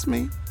 that's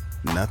me.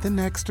 Nothing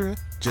extra,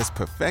 just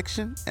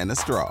perfection and a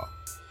straw.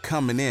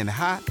 Coming in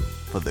hot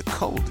for the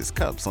coldest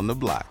cups on the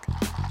block.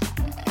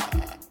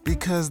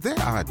 Because there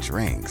are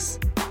drinks.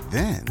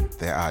 Then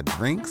there are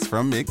drinks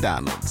from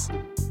McDonald's.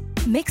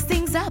 Mix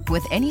things up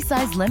with any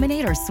size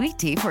lemonade or sweet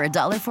tea for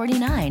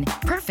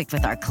 $1.49. Perfect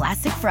with our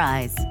classic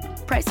fries.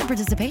 Price and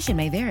participation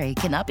may vary.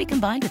 Cannot be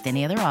combined with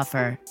any other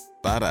offer.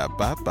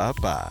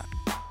 Ba-da-ba-ba-ba.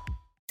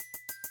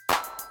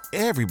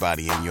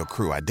 Everybody in your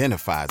crew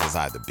identifies as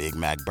either Big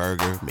Mac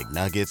Burger,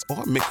 McNuggets,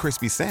 or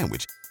McCrispy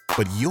Sandwich.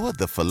 But you're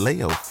the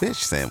Filet-O-Fish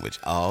Sandwich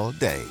all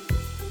day.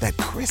 That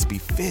crispy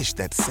fish,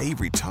 that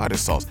savory tartar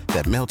sauce,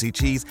 that melty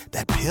cheese,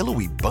 that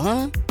pillowy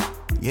bun.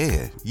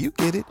 Yeah, you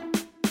get it.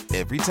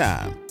 Every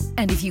time.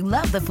 And if you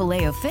love the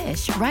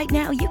Filet-O-Fish, right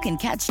now you can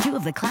catch two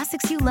of the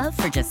classics you love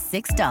for just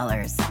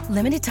 $6.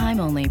 Limited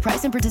time only.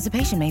 Price and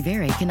participation may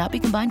vary. Cannot be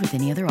combined with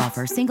any other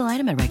offer. Single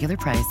item at regular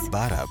price.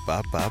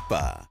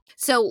 Ba-da-ba-ba-ba.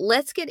 So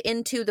let's get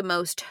into the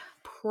most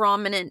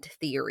prominent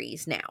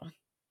theories now.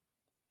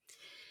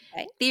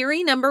 Okay.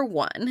 Theory number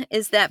 1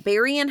 is that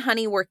Barry and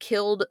Honey were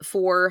killed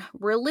for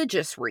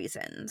religious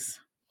reasons.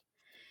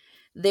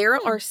 There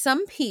are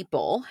some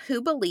people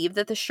who believe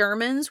that the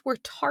Shermans were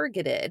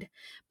targeted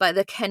by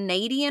the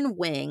Canadian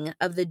wing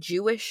of the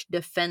Jewish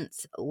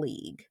Defense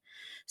League.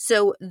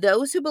 So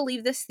those who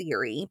believe this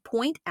theory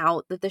point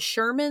out that the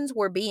Shermans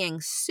were being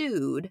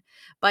sued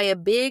by a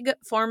big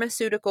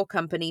pharmaceutical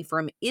company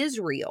from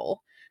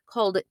Israel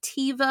called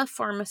Teva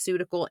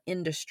Pharmaceutical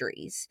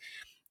Industries.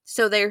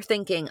 So they're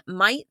thinking,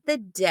 might the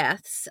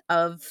deaths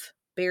of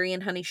Barry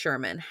and Honey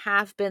Sherman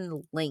have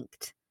been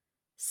linked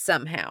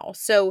somehow?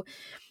 So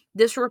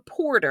this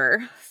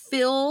reporter,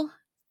 Phil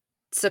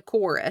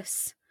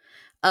Sikoris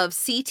of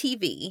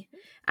CTV,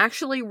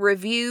 actually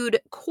reviewed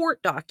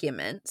court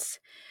documents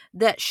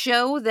that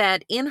show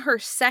that in her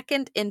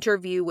second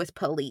interview with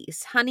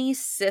police,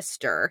 Honey's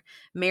sister,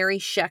 Mary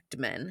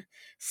Schechtman,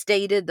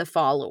 stated the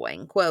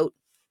following, quote,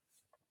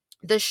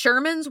 "The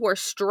Shermans were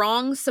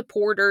strong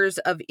supporters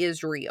of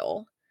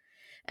Israel,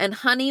 and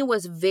Honey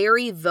was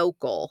very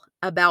vocal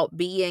about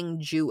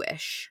being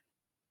Jewish.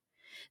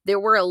 There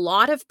were a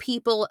lot of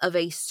people of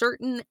a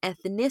certain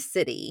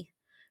ethnicity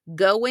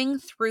going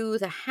through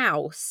the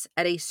house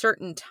at a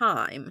certain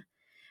time,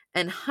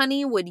 and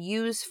Honey would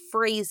use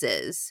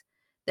phrases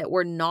that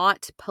were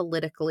not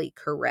politically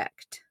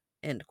correct,"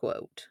 end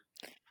quote.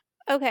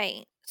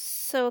 Okay,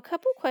 so a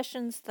couple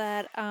questions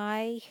that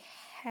I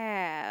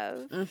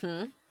have.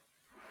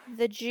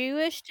 The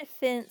Jewish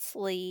Defense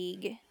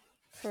League,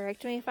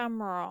 correct me if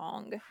I'm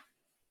wrong,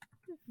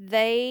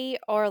 they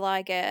are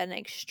like an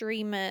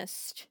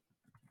extremist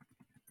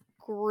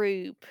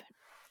group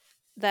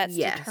that's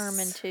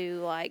determined to,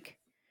 like,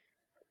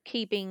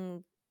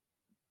 keeping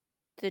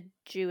the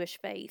Jewish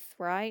faith,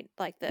 right?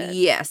 Like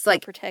Yes, they're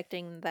like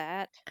protecting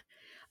that.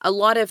 a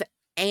lot of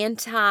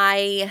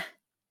anti-Middle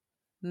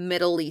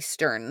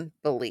Eastern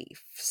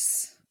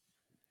beliefs.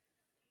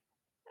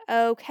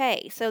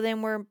 Okay, so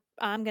then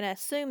I'm going to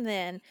assume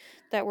then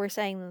that we're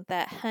saying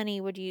that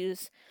Honey would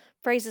use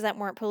phrases that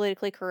weren't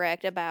politically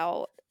correct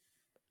about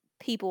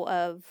people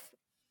of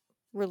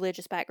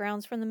religious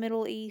backgrounds from the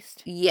Middle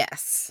East.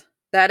 Yes.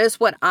 That is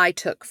what I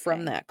took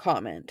from that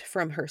comment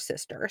from her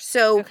sister.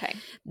 So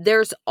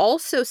there's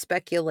also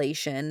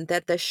speculation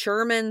that the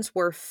Shermans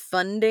were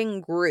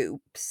funding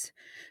groups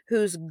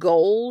whose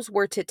goals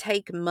were to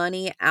take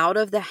money out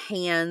of the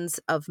hands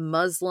of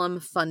Muslim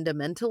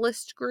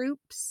fundamentalist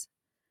groups.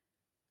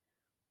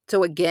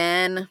 So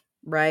again,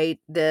 right,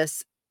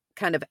 this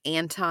kind of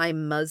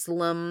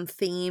anti-Muslim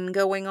theme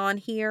going on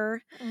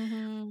here.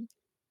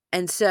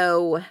 And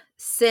so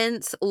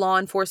since law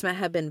enforcement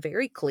have been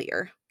very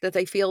clear that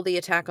they feel the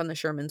attack on the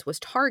Shermans was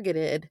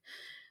targeted,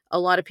 a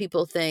lot of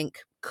people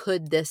think,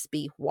 could this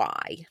be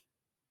why?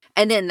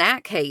 And in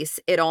that case,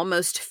 it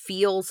almost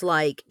feels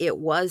like it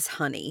was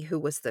Honey who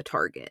was the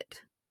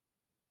target.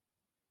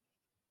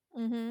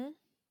 Yeah,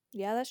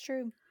 that's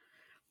true.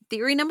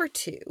 Theory number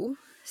 2,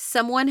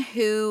 someone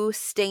who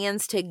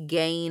stands to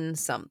gain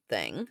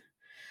something,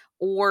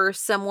 or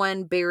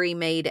someone Barry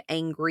made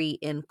angry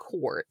in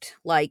court,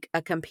 like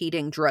a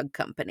competing drug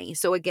company.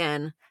 So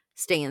again,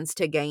 stands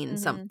to gain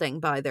something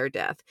by their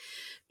death.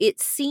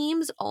 It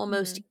seems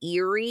almost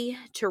eerie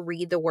to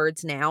read the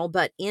words now,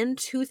 but in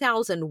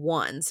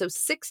 2001, so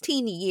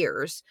 16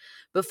 years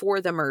before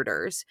the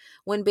murders,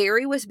 when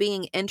Barry was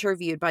being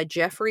interviewed by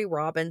Jeffrey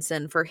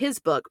Robinson for his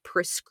book,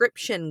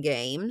 Prescription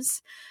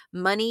Games,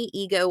 Money,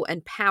 Ego,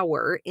 and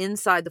Power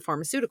Inside the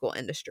Pharmaceutical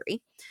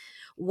Industry,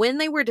 when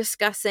they were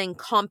discussing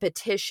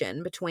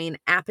competition between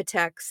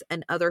Apotex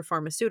and other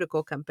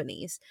pharmaceutical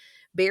companies,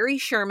 Barry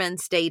Sherman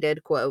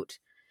stated, quote,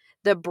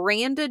 "The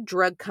branded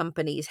drug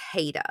companies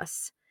hate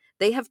us.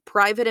 They have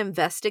private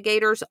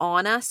investigators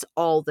on us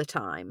all the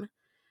time.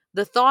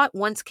 The thought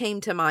once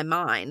came to my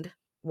mind,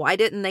 Why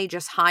didn't they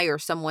just hire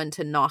someone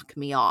to knock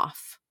me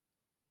off?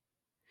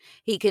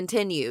 He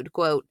continued,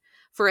 quote,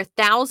 for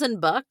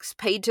 $1,000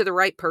 paid to the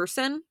right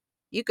person,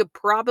 you could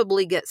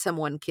probably get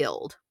someone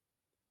killed.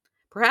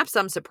 Perhaps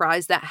I'm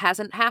surprised that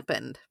hasn't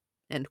happened,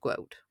 end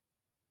quote.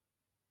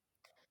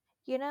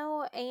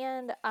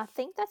 And I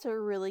think that's a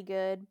really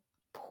good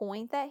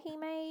point that he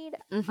made.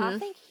 I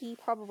think he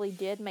probably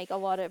did make a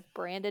lot of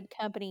branded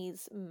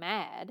companies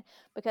mad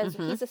because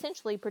he's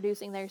essentially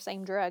producing their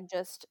same drug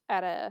just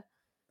at a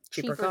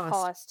cheaper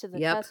cost to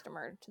the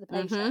customer, to the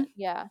patient.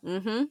 Yeah.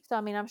 So,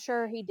 I mean, I'm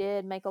sure he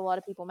did make a lot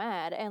of people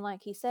mad. And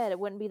like he said, it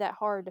wouldn't be that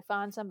hard to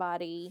find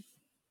somebody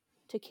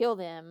to kill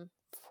them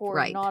for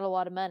not a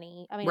lot of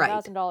money. I mean,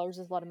 $1,000 is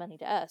a lot of money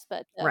to us,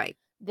 but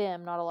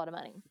them, not a lot of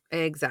money.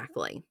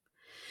 Exactly.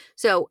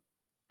 So,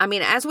 I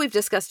mean, as we've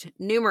discussed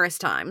numerous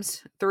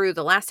times through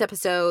the last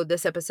episode,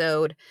 this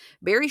episode,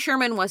 Barry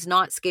Sherman was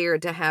not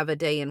scared to have a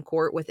day in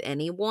court with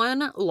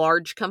anyone,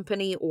 large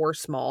company or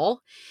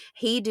small.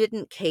 He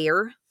didn't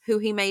care who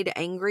he made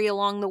angry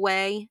along the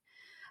way.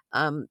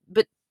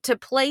 But to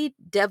play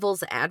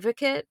devil's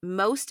advocate,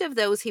 most of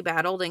those he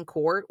battled in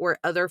court were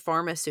other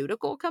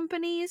pharmaceutical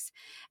companies.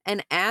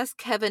 And as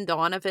Kevin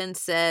Donovan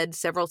said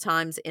several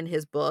times in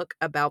his book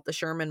about the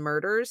Sherman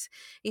murders,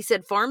 he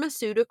said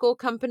pharmaceutical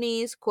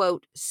companies,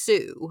 quote,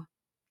 sue.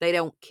 They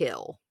don't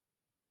kill,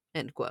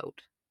 end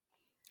quote.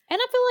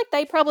 And I feel like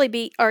they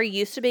probably are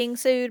used to being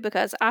sued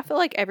because I feel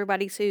like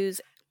everybody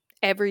sues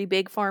every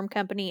big farm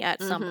company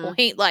at some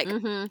point. Like, you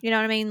know what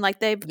I mean?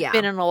 Like they've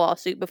been in a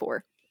lawsuit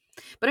before.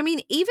 But I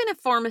mean, even if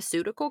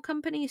pharmaceutical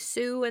companies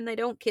sue and they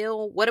don't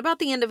kill, what about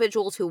the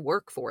individuals who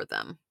work for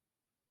them?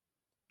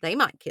 They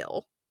might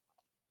kill.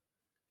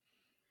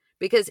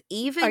 Because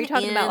even Are you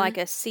talking about like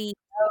a CEO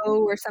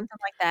or something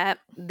like that?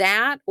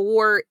 That,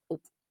 or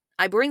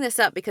I bring this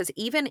up because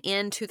even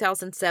in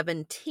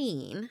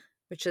 2017,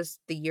 which is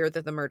the year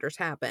that the murders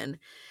happened,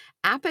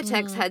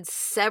 Apotex had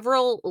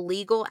several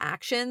legal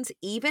actions,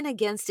 even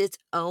against its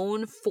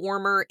own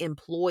former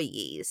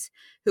employees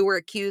who were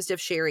accused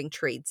of sharing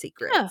trade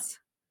secrets.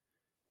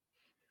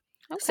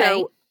 Okay.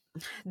 So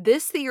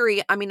this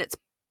theory, I mean, it's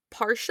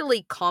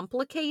partially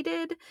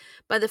complicated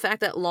by the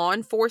fact that law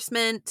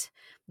enforcement,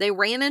 they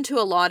ran into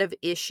a lot of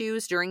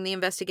issues during the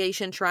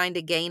investigation trying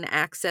to gain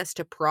access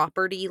to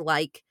property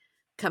like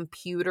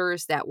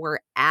computers that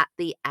were at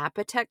the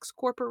Apotex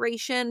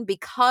Corporation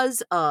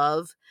because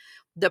of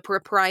the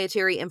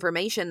proprietary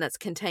information that's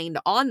contained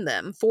on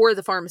them for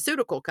the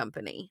pharmaceutical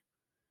company.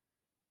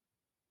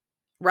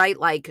 Right?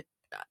 Like,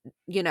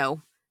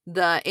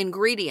 the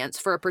ingredients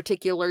for a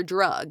particular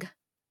drug.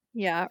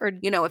 Yeah, or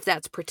if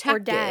that's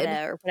protected. Or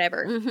data or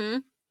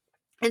whatever.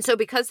 And so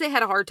because they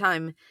had a hard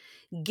time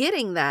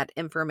getting that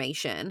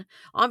information,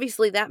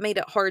 obviously that made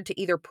it hard to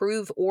either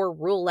prove or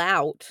rule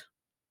out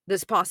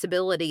this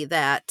possibility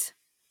that,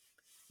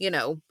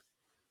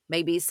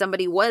 maybe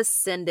somebody was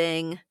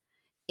sending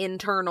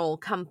internal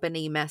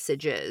company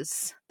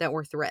messages that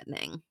were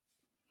threatening,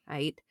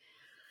 right?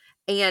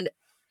 And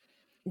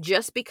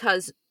just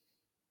because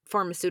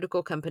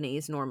pharmaceutical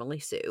companies normally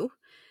sue,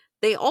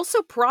 they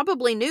also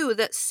probably knew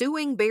that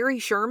suing Barry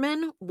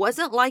Sherman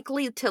wasn't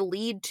likely to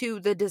lead to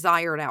the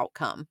desired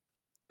outcome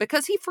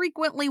because he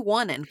frequently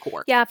won in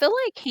court. Yeah, I feel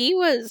like he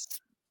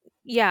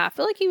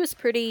was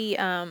pretty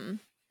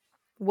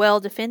well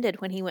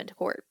defended when he went to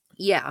court.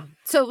 Yeah.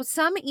 So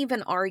some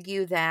even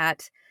argue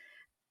that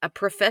a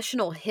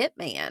professional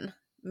hitman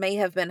may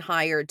have been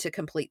hired to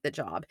complete the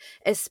job,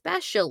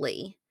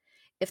 especially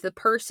if the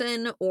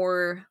person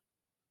or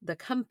the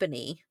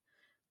company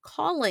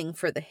calling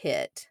for the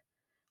hit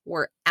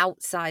were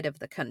outside of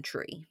the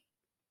country.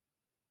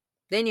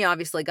 Then you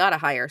obviously got to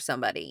hire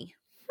somebody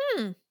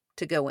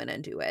to go in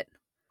and do it.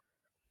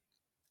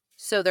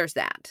 So there's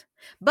that.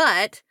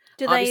 But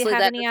do they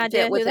have any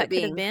idea who that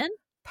could have been?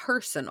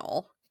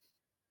 Personal.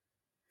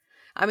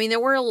 I mean,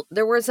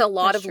 there was a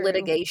lot of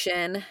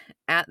litigation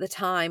at the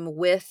time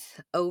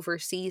with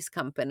overseas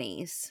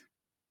companies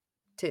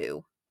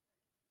too.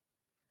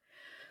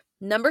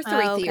 Number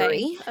 3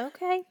 theory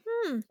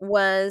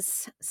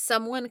was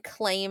someone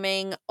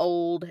claiming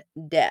old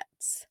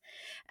debts.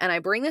 And I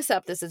bring this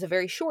up, this is a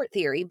very short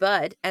theory,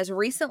 but as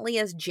recently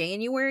as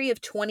January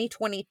of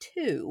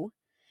 2022,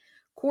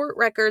 court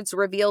records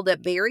revealed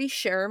that Barry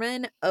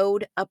Sherman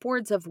owed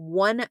upwards of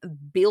 $1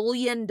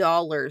 billion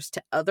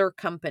to other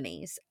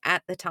companies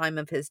at the time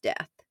of his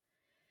death.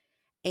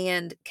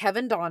 And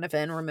Kevin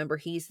Donovan, remember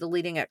he's the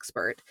leading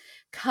expert,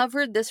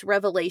 covered this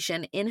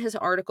revelation in his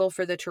article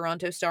for the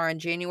Toronto Star on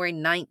January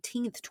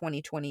 19th,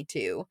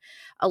 2022,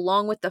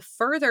 along with the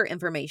further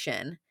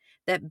information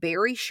that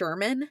Barry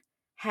Sherman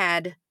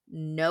had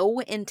no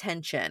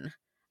intention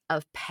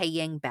of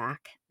paying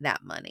back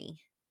that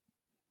money.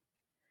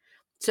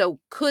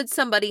 So could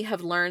somebody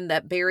have learned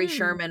that Barry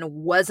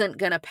Sherman wasn't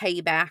going to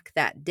pay back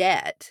that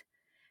debt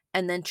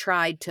and then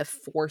tried to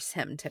force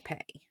him to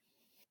pay?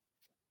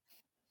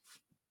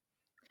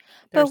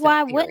 But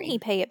why wouldn't he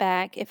pay it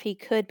back if he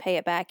could pay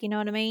it back? You know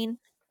what I mean?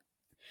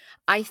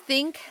 I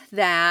think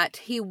that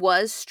he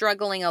was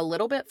struggling a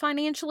little bit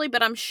financially,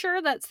 but I'm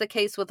sure that's the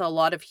case with a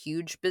lot of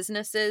huge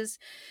businesses,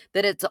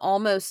 that it's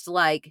almost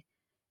like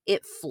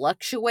it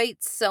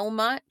fluctuates so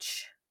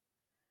much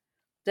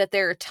that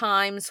there are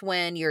times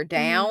when you're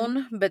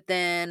down, but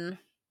then,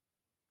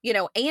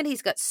 and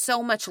he's got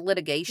so much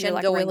litigation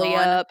like going really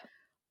on up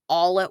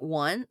all at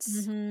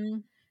once,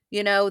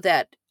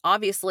 that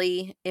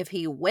obviously if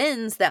he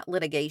wins that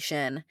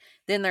litigation,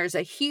 then there's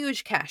a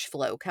huge cash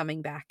flow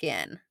coming back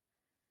in.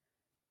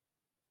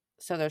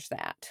 So there's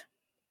that.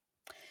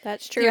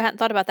 That's true. I hadn't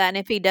thought about that. And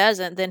if he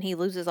doesn't, then he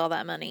loses all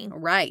that money.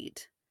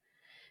 Right.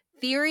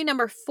 Theory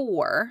number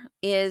 4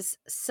 is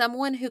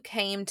someone who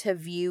came to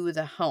view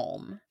the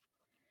home.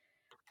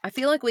 I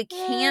feel like we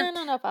can't. I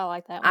don't know if I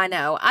like that one. I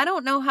know. I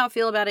don't know how I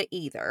feel about it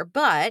either,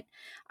 but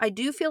I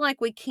do feel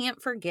like we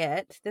can't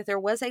forget that there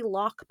was a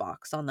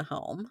lockbox on the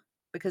home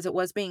because it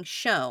was being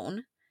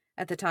shown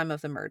at the time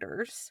of the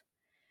murders.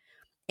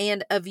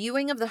 And a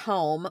viewing of the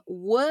home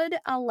would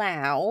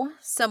allow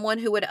someone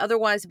who would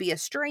otherwise be a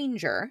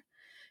stranger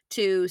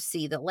to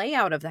see the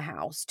layout of the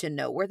house, to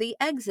know where the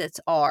exits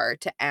are,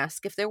 to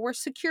ask if there were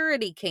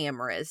security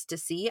cameras, to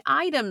see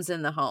items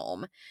in the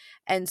home,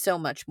 and so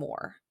much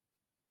more.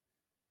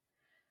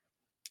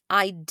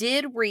 I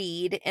did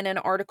read in an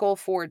article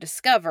for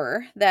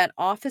Discover that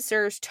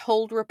officers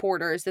told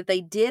reporters that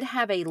they did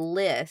have a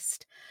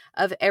list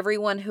of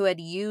everyone who had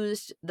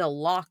used the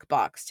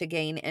lockbox to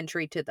gain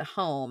entry to the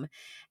home.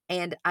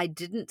 And I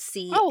didn't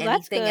see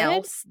anything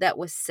else that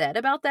was said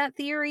about that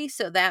theory.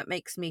 So that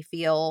makes me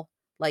feel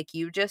like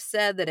you just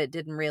said, that it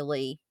didn't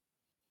really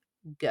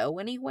go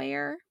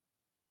anywhere.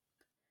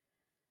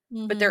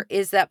 But there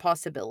is that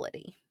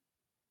possibility,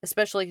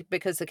 especially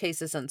because the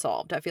case is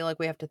unsolved. I feel like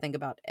we have to think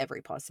about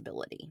every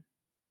possibility.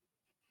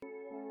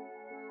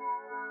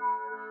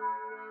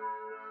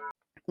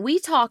 We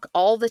talk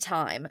all the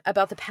time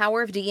about the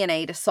power of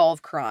DNA to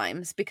solve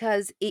crimes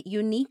because it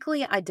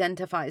uniquely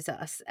identifies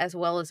us as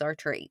well as our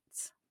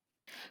traits.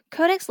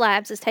 Codex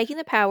Labs is taking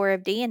the power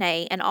of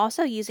DNA and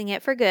also using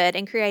it for good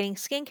in creating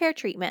skincare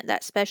treatment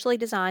that's specially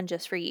designed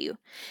just for you.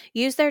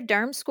 Use their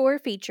Derm Score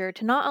feature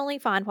to not only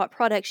find what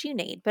products you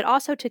need, but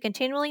also to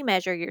continually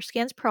measure your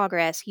skin's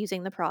progress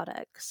using the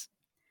products.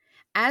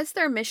 As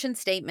their mission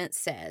statement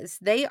says,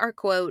 they are,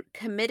 quote,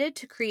 committed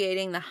to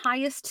creating the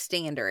highest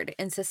standard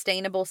in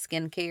sustainable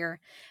skincare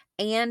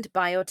and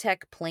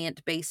biotech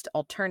plant-based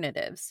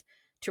alternatives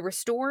to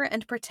restore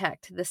and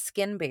protect the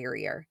skin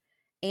barrier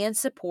and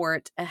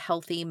support a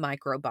healthy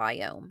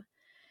microbiome.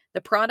 The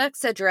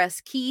products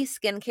address key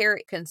skincare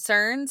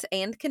concerns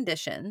and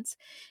conditions,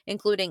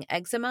 including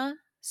eczema,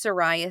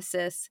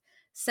 psoriasis,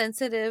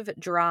 sensitive,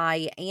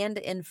 dry, and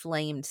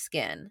inflamed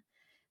skin.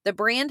 The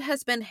brand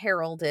has been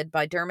heralded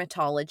by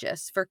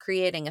dermatologists for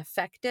creating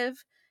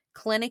effective,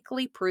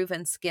 clinically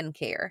proven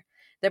skincare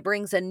that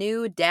brings a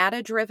new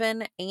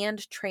data-driven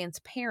and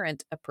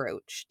transparent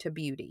approach to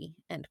beauty,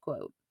 end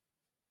quote.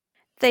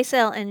 They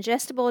sell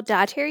ingestible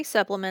dietary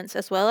supplements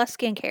as well as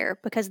skincare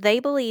because they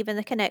believe in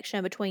the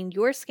connection between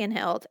your skin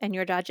health and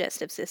your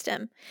digestive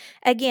system.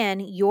 Again,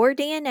 your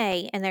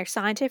DNA and their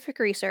scientific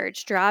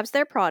research drives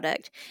their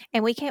product,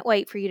 and we can't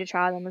wait for you to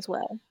try them as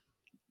well.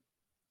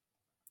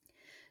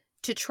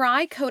 To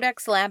try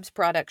Codex Labs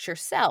products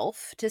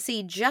yourself to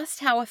see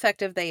just how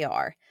effective they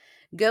are,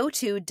 go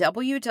to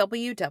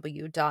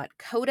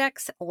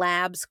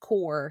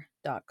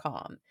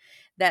www.codexlabscore.com.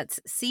 That's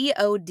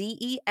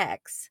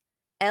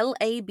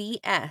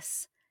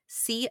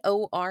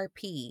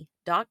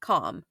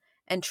CODEXLABSCORP.com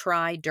and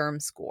try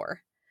DermScore.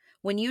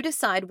 When you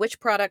decide which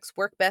products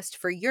work best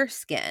for your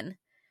skin,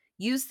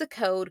 use the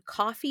code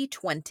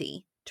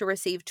COFFEE20 to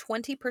receive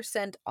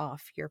 20%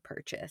 off your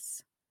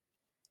purchase.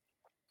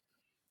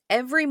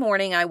 Every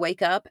morning I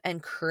wake up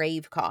and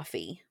crave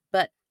coffee,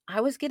 but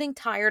I was getting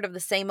tired of the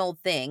same old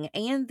thing,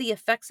 and the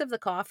effects of the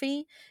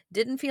coffee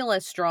didn't feel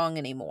as strong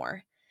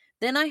anymore.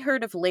 Then I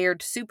heard of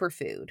Laird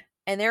Superfood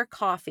and their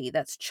coffee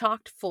that's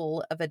chocked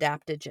full of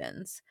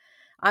adaptogens.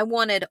 I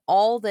wanted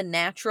all the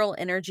natural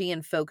energy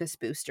and focus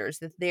boosters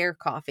that their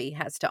coffee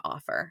has to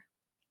offer.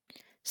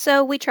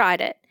 So we tried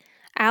it.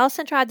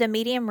 Allison tried the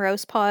medium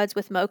roast pods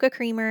with mocha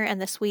creamer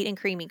and the sweet and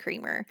creamy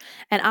creamer,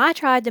 and I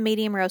tried the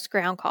medium roast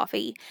ground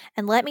coffee,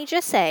 and let me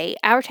just say,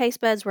 our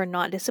taste buds were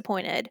not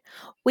disappointed.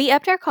 We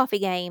upped our coffee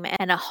game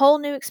and a whole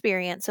new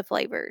experience of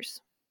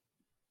flavors.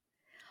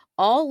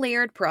 All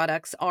Laird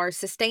products are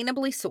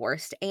sustainably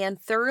sourced and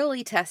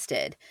thoroughly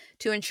tested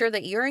to ensure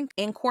that you're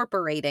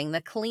incorporating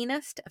the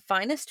cleanest,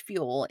 finest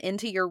fuel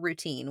into your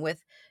routine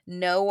with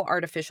no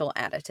artificial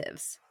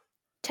additives.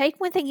 Take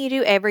one thing you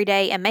do every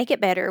day and make it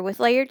better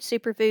with Laird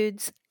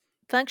Superfoods,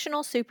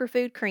 functional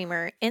superfood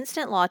creamer,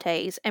 instant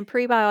lattes, and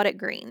prebiotic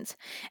greens.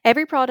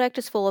 Every product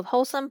is full of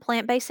wholesome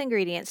plant-based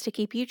ingredients to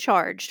keep you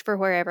charged for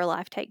wherever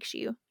life takes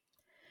you.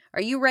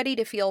 Are you ready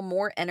to feel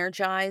more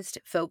energized,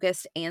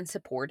 focused, and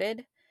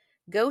supported?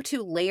 Go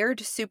to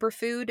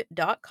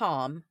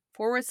lairdsuperfood.com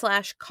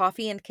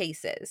patreon.com/coffee and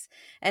cases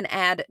and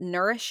add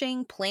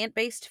nourishing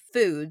plant-based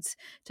foods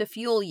to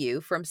fuel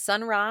you from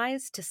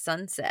sunrise to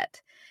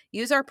sunset.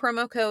 Use our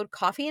promo code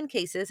coffee and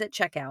cases at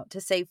checkout to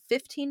save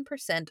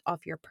 15%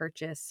 off your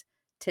purchase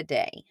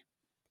today.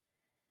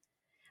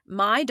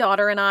 My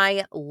daughter and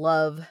I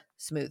love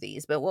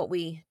smoothies, but what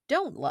we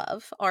don't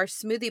love are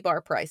smoothie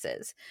bar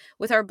prices.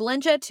 With our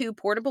BlendJet 2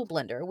 portable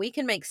blender, we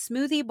can make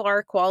smoothie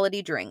bar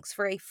quality drinks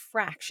for a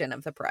fraction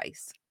of the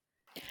price.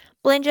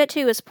 BlendJet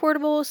 2 is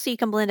portable, so you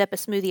can blend up a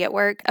smoothie at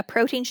work, a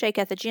protein shake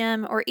at the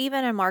gym, or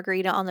even a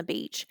margarita on the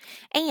beach.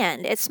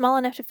 And it's small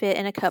enough to fit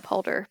in a cup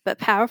holder, but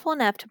powerful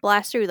enough to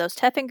blast through those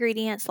tough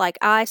ingredients like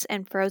ice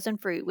and frozen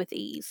fruit with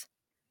ease.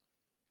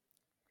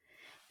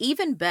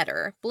 Even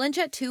better,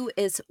 BlendJet 2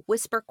 is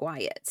whisper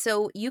quiet,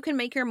 so you can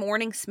make your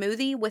morning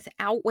smoothie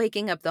without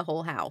waking up the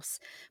whole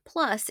house.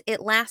 Plus, it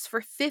lasts for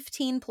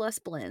 15 plus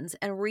blends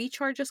and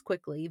recharges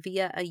quickly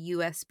via a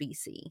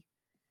USB-C.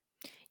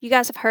 You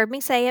guys have heard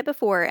me say it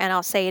before, and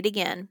I'll say it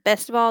again.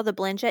 Best of all, the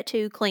BlendJet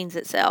 2 cleans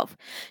itself.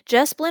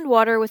 Just blend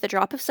water with a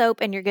drop of soap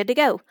and you're good to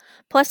go.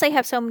 Plus, they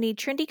have so many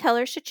trendy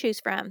colors to choose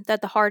from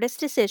that the hardest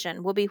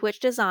decision will be which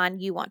design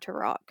you want to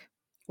rock.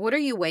 What are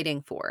you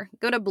waiting for?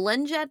 Go to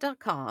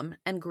blendjet.com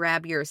and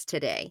grab yours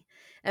today.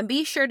 And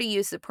be sure to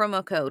use the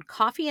promo code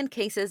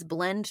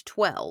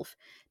CoffeeandCasesBlend12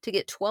 to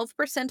get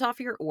 12% off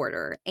your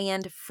order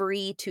and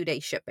free 2-day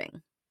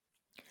shipping.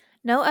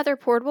 No other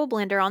portable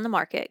blender on the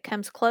market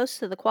comes close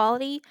to the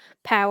quality,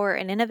 power,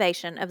 and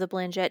innovation of the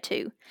BlendJet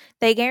 2.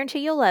 They guarantee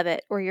you'll love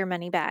it or your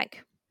money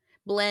back.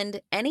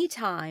 Blend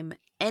anytime,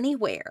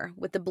 anywhere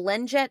with the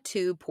BlendJet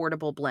 2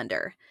 portable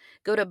blender.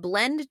 Go to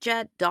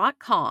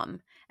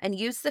blendjet.com and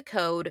use the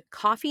code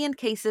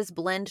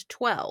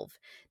CoffeeandCasesBlend12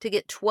 to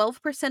get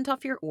 12%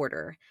 off your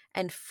order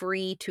and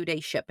free 2-day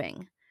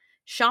shipping.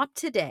 Shop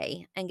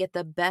today and get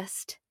the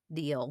best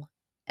deal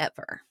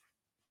ever.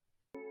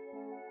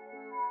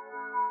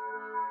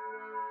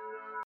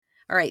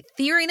 All right,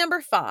 theory number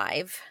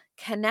 5,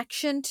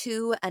 connection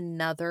to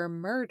another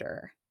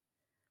murder,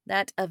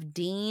 that of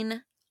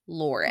Dean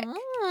Lorick.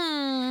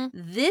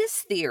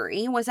 This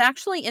theory was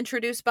actually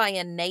introduced by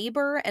a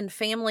neighbor and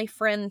family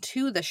friend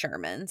to the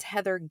Shermans,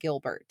 Heather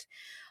Gilbert.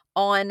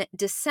 On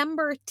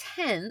December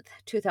 10th,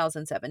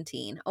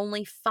 2017,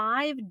 only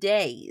 5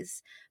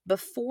 days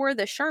before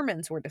the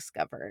Shermans were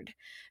discovered,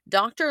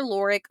 Dr.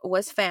 Lorick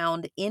was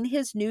found in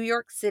his New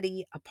York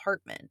City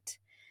apartment.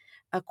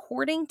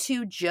 According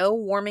to Joe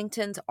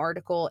Warmington's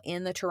article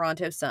in the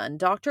Toronto Sun,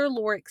 Dr.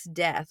 Lorick's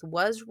death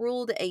was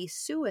ruled a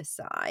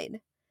suicide,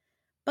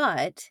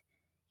 but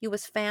he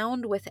was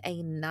found with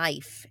a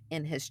knife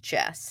in his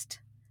chest.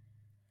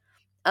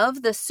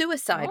 Of the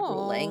suicide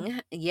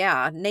ruling,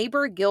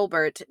 neighbor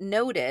Gilbert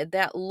noted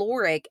that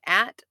Lorick,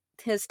 at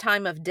his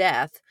time of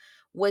death,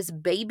 was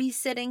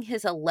babysitting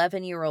his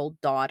 11-year-old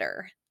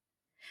daughter.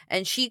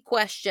 And she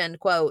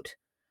questioned, quote,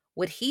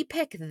 would he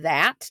pick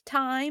that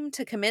time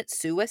to commit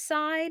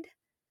suicide?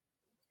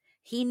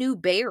 He knew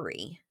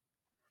Barry.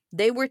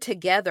 They were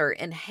together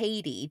in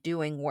Haiti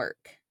doing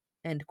work,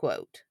 end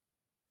quote.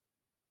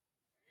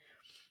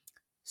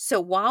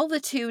 So while the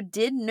two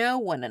did know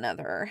one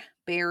another,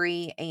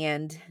 Barry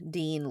and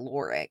Dean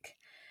Lorick,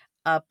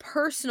 a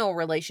personal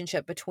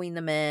relationship between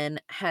the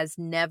men has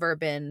never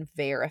been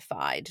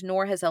verified,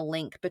 nor has a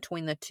link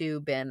between the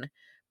two been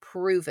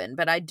proven.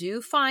 But I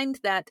do find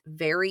that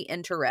very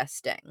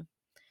interesting.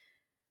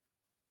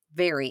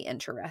 Very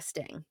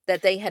interesting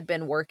that they had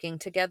been working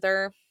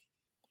together.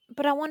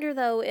 But I wonder,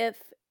 though, if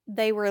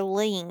they were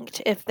linked,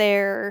 if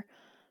their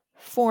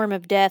form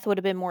of death would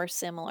have been more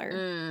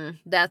similar.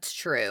 That's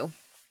true.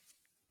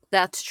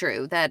 That's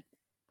true.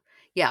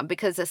 Yeah,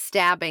 because a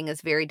stabbing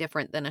is very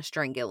different than a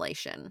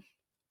strangulation.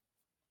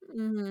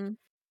 Mm-hmm.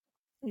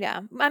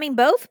 Yeah. I mean,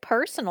 both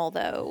personal,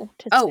 though,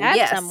 to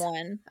stab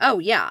someone. Oh,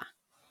 yeah.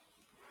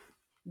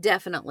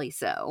 Definitely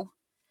so.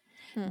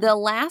 The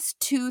last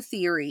 2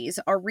 theories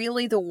are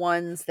really the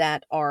ones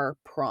that are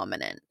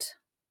prominent.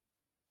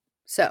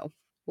 So,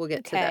 we'll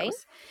get to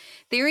those.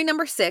 Theory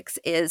number 6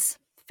 is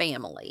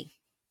family.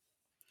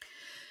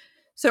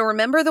 So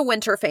remember the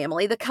Winter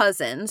family, the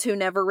cousins who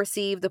never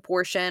received the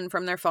portion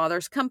from their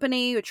father's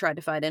company, who tried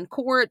to fight in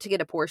court to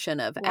get a portion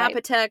of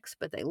Apotex,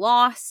 but they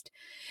lost.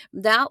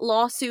 That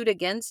lawsuit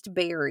against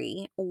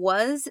Barry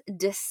was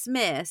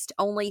dismissed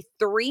only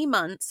 3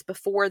 months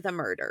before the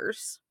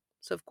murders.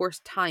 So, of course,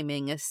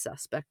 timing is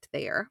suspect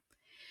there.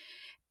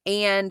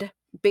 And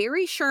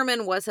Barry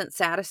Sherman wasn't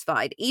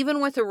satisfied, even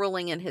with a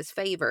ruling in his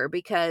favor,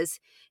 because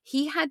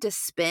he had to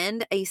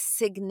spend a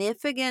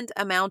significant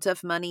amount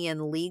of money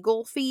in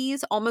legal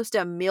fees, almost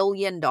 $1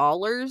 million,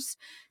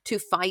 to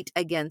fight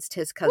against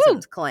his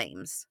cousin's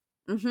claims.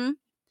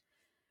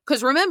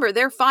 Because remember,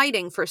 they're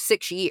fighting for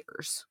 6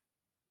 years.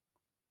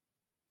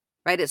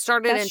 Right? It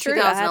started in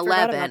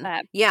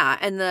 2011. Yeah,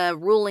 and the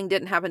ruling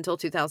didn't happen until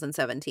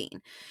 2017.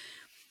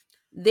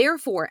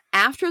 Therefore,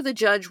 after the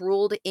judge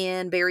ruled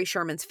in Barry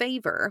Sherman's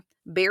favor,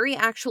 Barry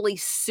actually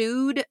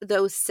sued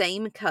those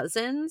same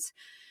cousins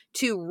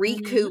to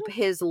recoup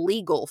his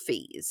legal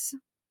fees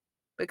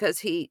because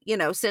he,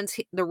 since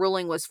the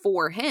ruling was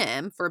for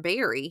him, for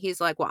Barry, he's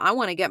like, well, I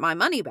want to get my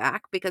money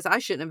back because I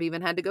shouldn't have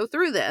even had to go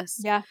through this.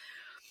 Yeah.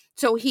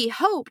 So he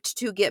hoped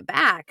to get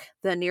back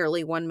the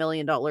nearly $1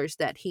 million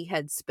that he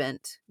had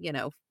spent,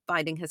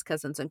 fighting his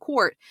cousins in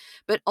court.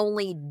 But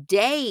only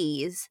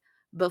days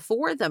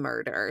before the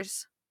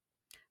murders,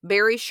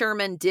 Barry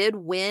Sherman did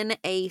win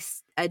a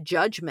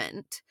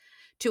judgment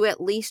to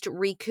at least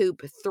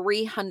recoup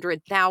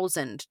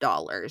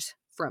 $300,000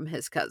 from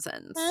his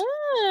cousins.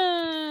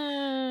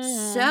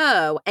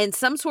 So, and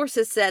some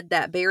sources said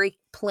that Barry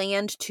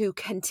planned to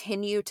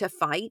continue to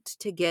fight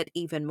to get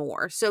even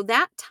more. So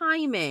that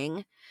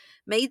timing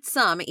made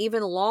some,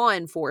 even law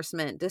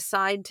enforcement,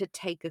 decide to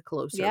take a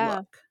closer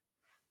look.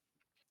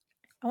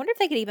 I wonder if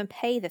they could even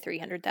pay the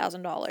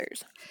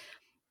 $300,000.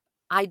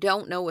 I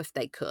don't know if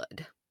they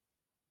could.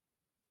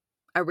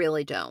 I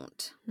really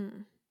don't.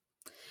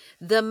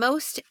 The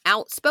most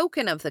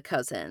outspoken of the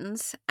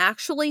cousins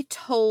actually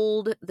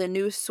told the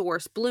news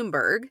source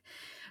Bloomberg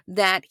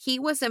that he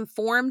was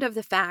informed of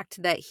the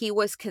fact that he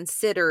was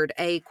considered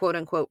a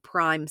quote-unquote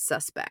prime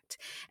suspect.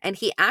 And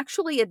he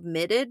actually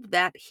admitted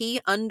that he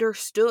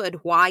understood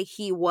why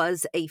he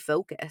was a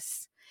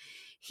focus.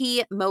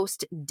 He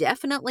most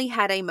definitely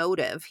had a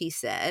motive, he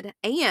said,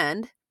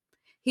 and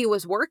he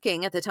was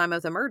working at the time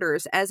of the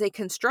murders as a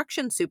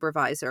construction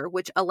supervisor,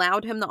 which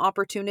allowed him the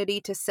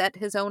opportunity to set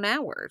his own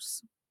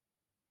hours.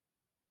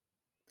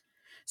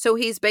 So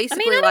he's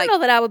basically I don't know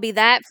that I would be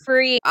that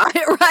free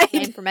right.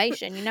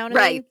 information, you know what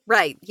I mean?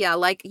 Right. Yeah,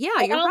 you're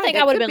I don't think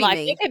I would have been like,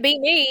 it could be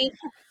me.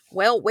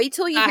 Well, wait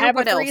till you hear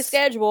what else. I have a free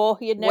schedule.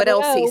 You'd never what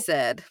else know. he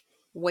said.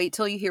 Wait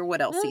till you hear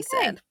what else he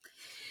said.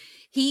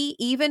 He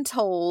even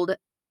told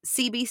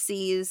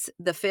CBC's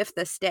The Fifth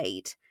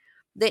Estate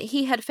that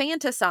he had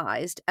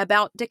fantasized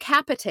about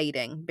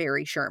decapitating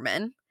Barry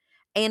Sherman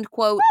and,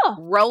 quote,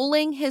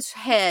 rolling his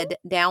head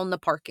down the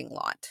parking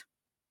lot,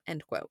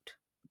 end quote.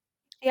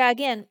 Yeah,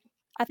 again,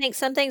 I think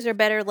some things are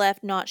better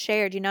left not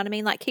shared. You know what I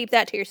mean? Like, keep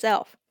that to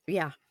yourself.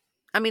 Yeah.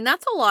 I mean,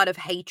 that's a lot of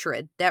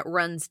hatred that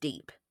runs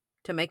deep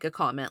to make a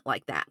comment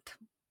like that.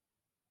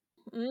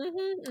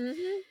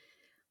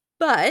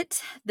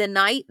 But the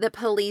night that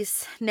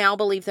police now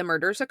believe the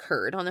murders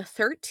occurred, on the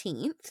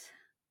 13th,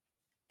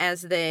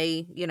 as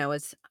they,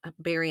 as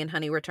Barry and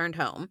Honey returned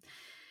home,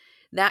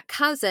 that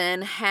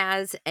cousin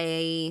has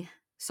a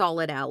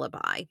solid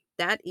alibi.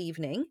 That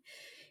evening,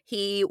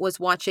 he was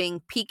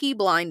watching Peaky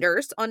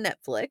Blinders on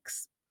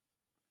Netflix,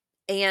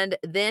 and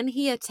then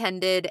he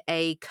attended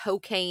a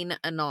Cocaine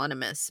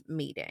Anonymous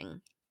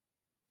meeting.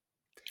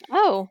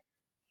 Oh.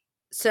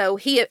 So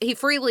he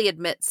freely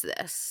admits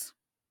this,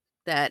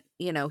 that,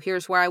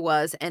 here's where I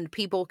was, and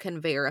people can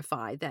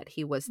verify that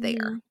he was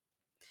there.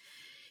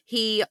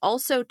 He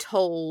also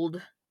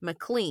told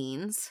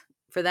McLean's,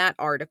 for that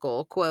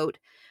article, quote,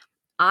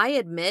 I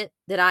admit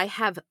that I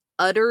have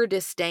utter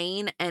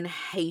disdain and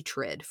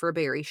hatred for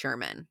Barry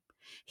Sherman.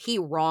 He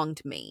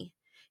wronged me.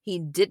 He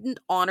didn't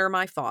honor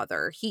my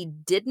father. He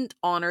didn't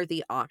honor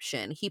the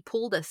option. He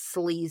pulled a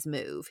sleaze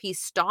move. He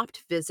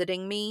stopped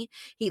visiting me.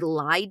 He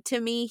lied to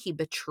me. He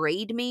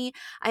betrayed me.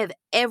 I have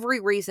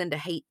every reason to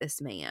hate this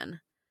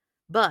man.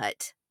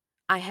 But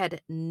I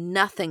had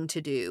nothing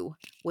to do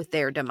with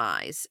their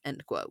demise,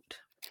 end quote.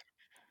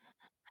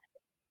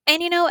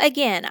 And,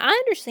 again, I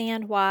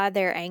understand why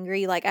they're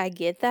angry. Like, I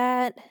get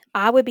that.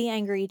 I would be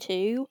angry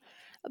too.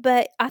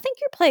 But I think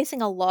you're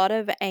placing a lot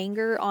of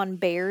anger on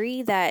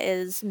Barry that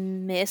is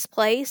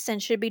misplaced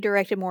and should be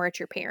directed more at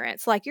your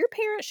parents. Like, your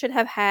parents should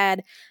have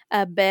had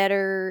a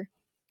better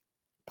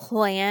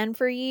plan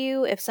for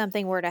you if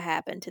something were to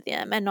happen to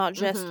them, and not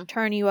just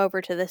turn you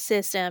over to the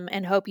system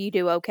and hope you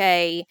do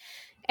okay.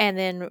 And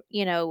then,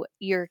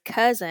 your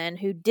cousin,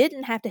 who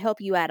didn't have to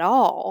help you at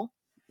all,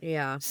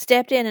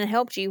 stepped in and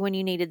helped you when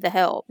you needed the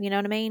help. You know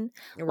what I mean?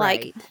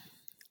 Right. Like,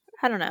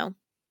 I don't know.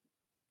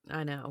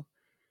 I know.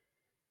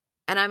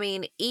 And I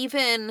mean,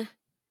 even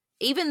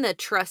the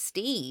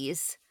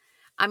trustees,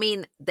 I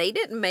mean, they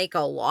didn't make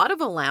a lot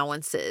of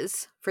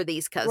allowances for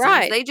these cousins.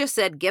 Right. They just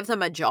said, give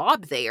them a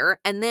job there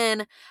and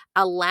then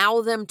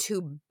allow them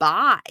to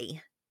buy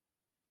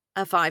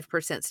a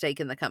 5% stake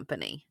in the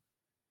company.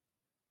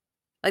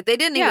 Like, they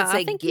didn't even say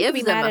I think give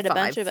you them mad at a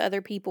bunch of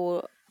other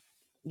people.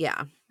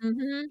 Yeah.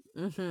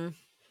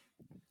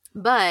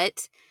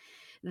 But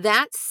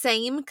that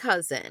same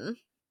cousin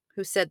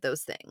who said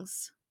those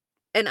things,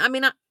 and I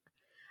mean,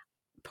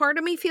 part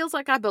of me feels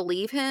like I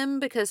believe him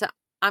because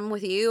I'm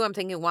with you. I'm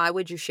thinking, why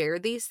would you share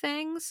these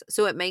things?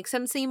 So it makes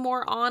him seem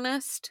more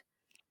honest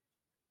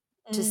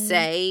to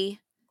say,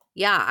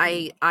 yeah,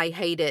 I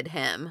hated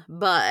him,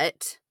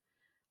 but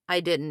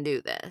I didn't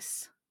do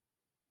this,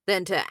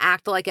 than to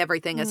act like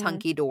everything is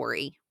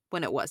hunky-dory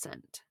when it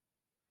wasn't.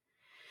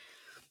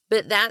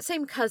 But that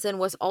same cousin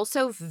was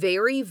also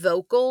very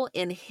vocal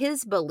in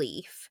his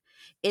belief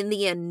in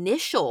the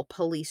initial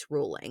police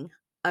ruling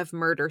of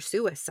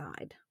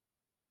murder-suicide.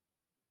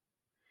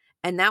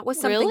 And that was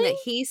something that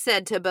he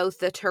said to both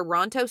the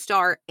Toronto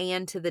Star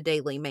and to the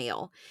Daily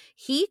Mail.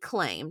 He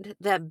claimed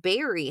that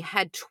Barry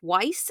had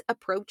twice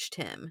approached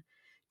him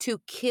to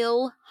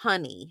kill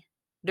Honey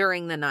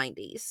during the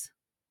 90s.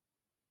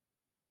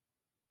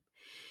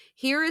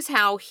 Here is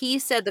how he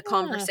said the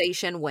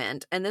conversation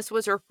went, and this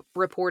was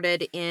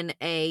reported in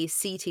a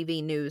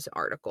CTV News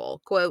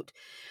article. Quote,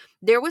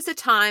 "There was a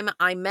time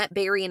I met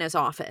Barry in his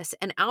office,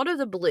 and out of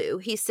the blue,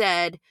 he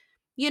said,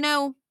 'You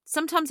know,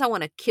 sometimes I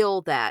want to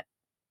kill that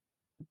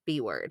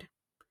B word.'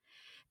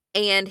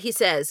 And he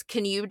says,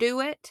 'Can you do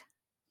it?'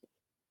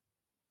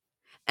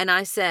 And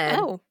I said,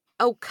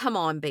 'Oh, come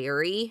on,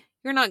 Barry.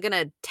 You're not going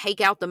to take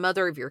out the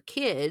mother of your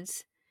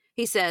kids.'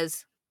 He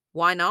says,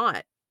 'Why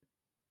not?'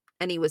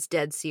 And he was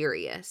dead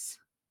serious."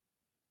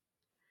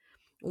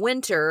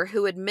 Winter,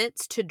 who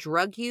admits to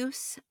drug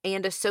use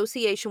and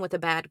association with a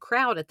bad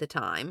crowd at the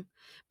time,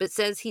 but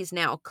says he's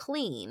now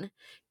clean,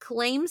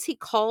 claims he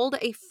called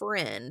a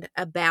friend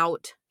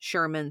about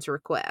Sherman's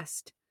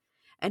request.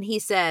 And he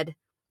said,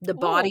 "The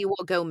body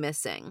will go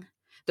missing.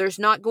 There's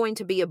not going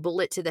to be a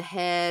bullet to the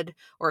head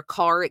or a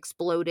car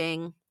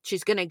exploding.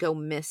 She's going to go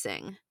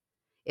missing.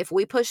 If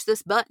we push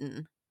this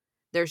button,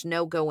 there's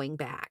no going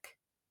back."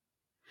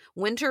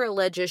 Winter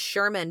alleges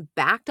Sherman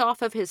backed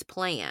off of his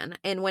plan,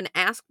 and when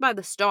asked by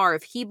the Star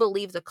if he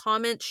believed the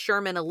comments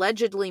Sherman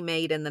allegedly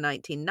made in the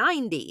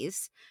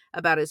 1990s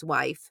about his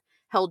wife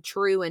held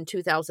true in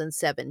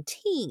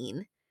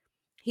 2017,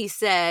 he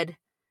said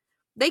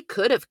they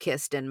could have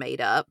kissed and made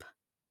up,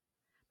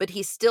 but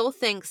he still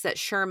thinks that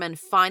Sherman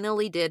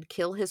finally did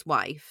kill his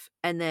wife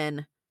and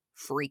then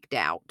freaked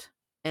out,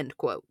 end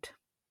quote.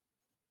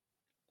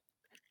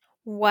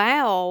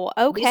 Wow.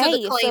 These are the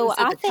Okay. So claims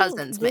that I the think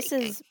cousin's this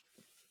making. is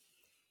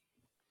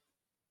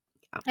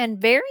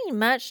and very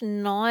much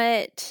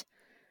not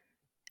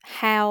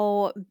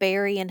how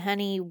Barry and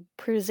Honey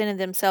presented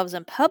themselves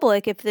in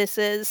public, if this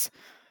is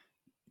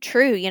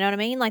true, you know what I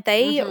mean? Like,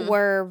 they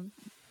were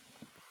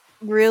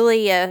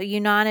really a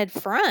united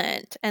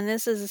front, and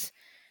this is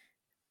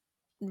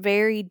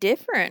very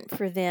different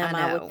for them,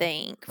 I would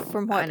think,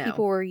 from what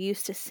people were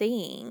used to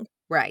seeing.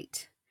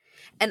 Right.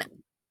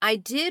 And I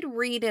did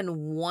read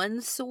in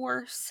one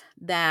source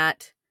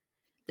that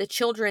the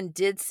children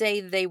did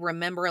say they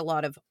remember a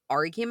lot of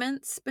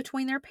arguments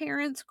between their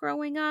parents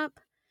growing up,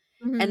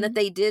 and that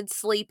they did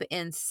sleep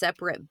in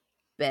separate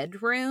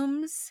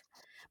bedrooms,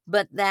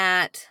 but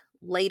that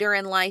later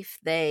in life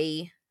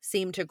they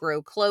seemed to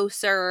grow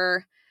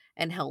closer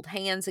and held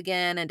hands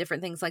again and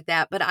different things like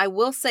that. But I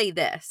will say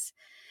this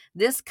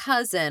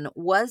cousin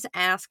was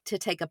asked to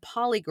take a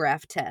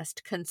polygraph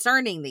test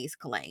concerning these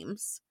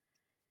claims,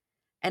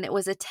 and it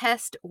was a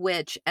test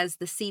which, as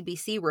the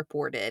CBC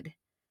reported,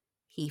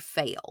 he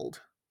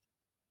failed.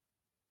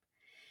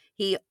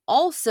 He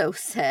also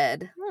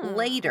said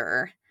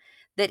later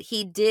that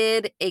he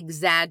did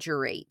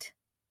exaggerate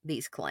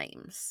these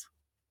claims.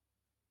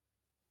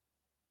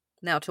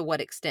 Now, to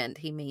what extent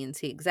he means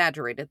he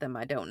exaggerated them,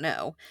 I don't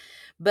know.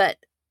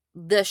 But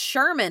the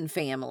Sherman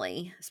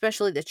family,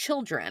 especially the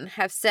children,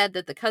 have said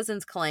that the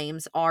cousin's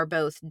claims are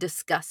both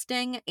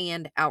disgusting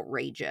and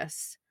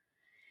outrageous.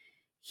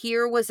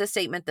 Here was a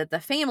statement that the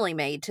family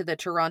made to the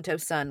Toronto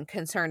Sun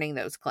concerning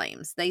those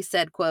claims. They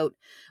said, quote,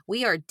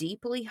 "We are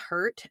deeply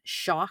hurt,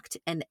 shocked,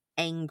 and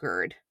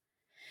angered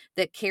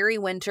that Carrie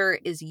Winter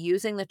is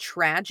using the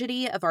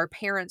tragedy of our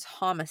parents'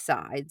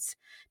 homicides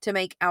to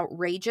make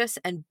outrageous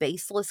and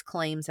baseless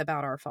claims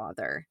about our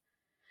father.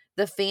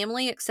 The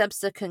family accepts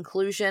the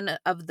conclusion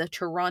of the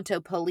Toronto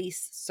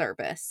Police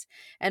Service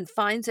and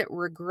finds it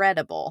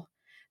regrettable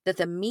that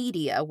the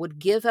media would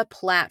give a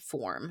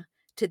platform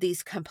to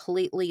these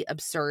completely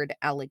absurd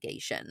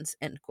allegations,"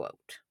 end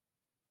quote.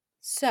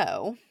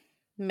 So,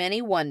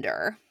 many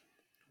wonder,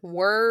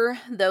 were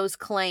those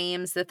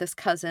claims that this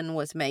cousin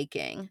was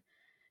making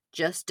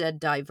just a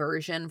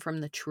diversion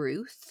from the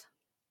truth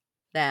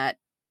that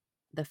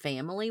the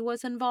family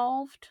was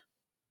involved?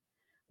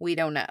 We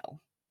don't know.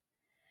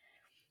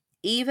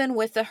 Even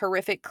with the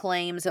horrific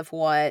claims of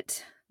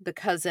what the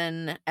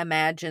cousin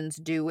imagines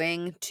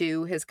doing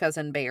to his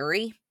cousin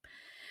Barry,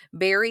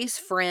 Barry's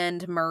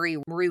friend Murray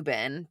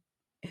Rubin,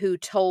 who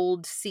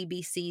told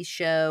CBC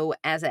show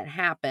As It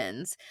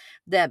Happens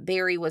that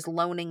Barry was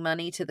loaning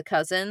money to the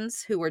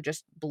cousins who were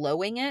just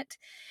blowing it,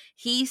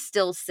 he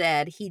still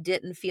said he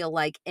didn't feel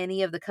like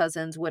any of the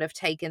cousins would have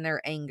taken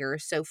their anger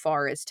so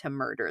far as to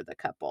murder the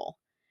couple.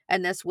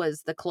 And this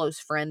was the close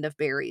friend of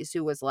Barry's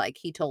who was like,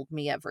 he told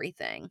me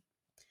everything.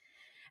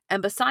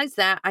 And besides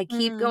that, I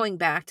keep going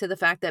back to the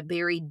fact that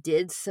Barry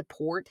did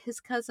support his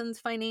cousins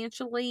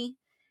financially,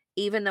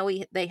 even though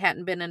they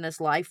hadn't been in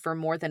his life for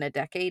more than a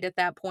decade at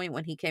that point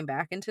when he came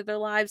back into their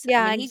lives. I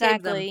Yeah, mean, he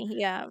gave them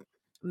exactly.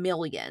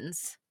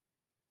 millions,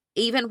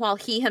 even while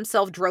he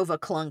himself drove a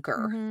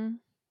clunker,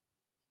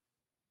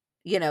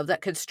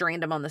 that could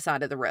strand him on the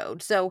side of the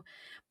road. So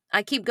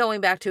I keep going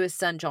back to his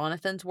son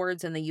Jonathan's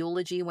words in the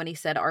eulogy when he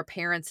said, "Our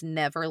parents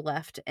never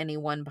left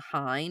anyone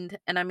behind."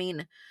 And I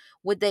mean,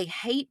 would they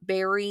hate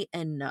Barry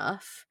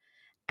enough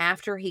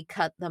after he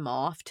cut them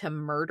off to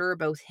murder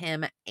both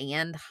him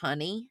and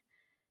Honey,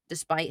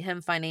 despite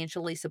him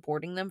financially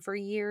supporting them for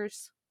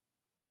years?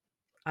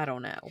 I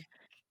don't know.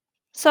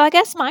 So I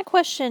guess my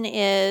question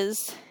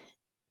is,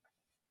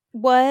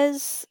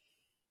 Was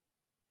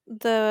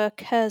the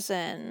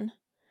cousin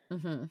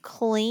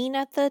clean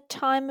at the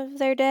time of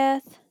their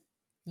death?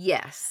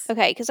 Yes.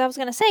 Okay, because I was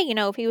going to say,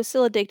 if he was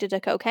still addicted to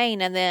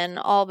cocaine and then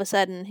all of a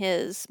sudden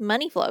his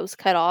money flows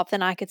cut off,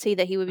 then I could see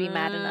that he would be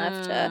mad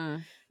enough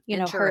to,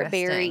 hurt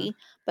Barry.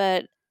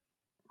 But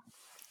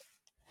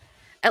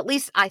at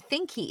least I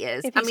think he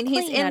is. If he's he's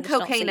clean, I in just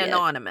don't Cocaine see it.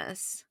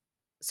 Anonymous.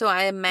 So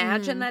I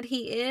imagine that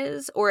he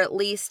is, or at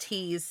least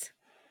he's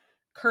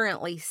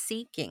currently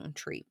seeking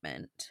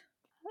treatment.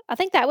 I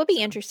think that would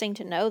be interesting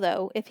to know,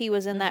 though, if he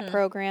was in that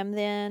program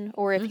then,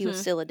 or if he was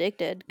still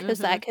addicted, because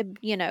that could,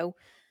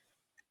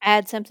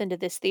 add something to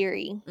this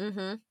theory.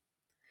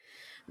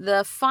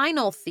 The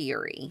final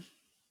theory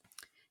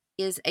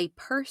is a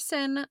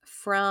person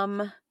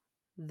from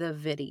the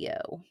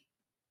video.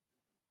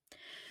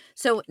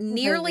 So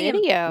nearly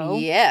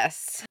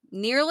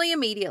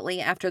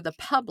immediately after the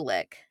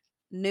public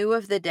knew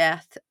of the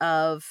death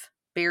of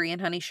Barry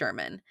and Honey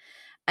Sherman,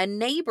 a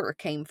neighbor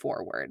came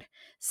forward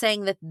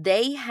saying that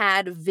they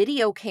had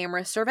video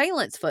camera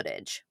surveillance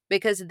footage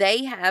because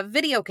they have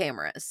video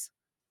cameras.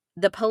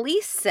 The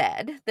police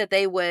said that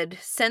they would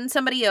send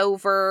somebody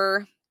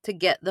over to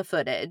get the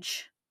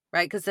footage,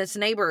 right? Because this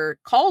neighbor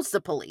calls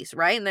the police,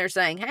 right? And they're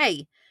saying,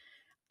 hey,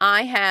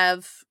 I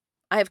have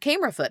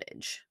camera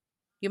footage.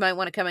 You might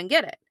want to come and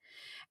get it.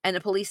 And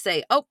the police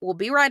say, oh, we'll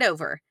be right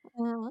over.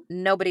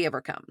 Nobody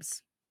ever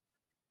comes.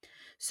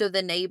 So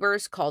the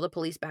neighbors call the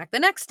police back the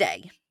next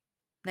day.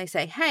 They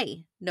say,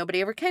 hey,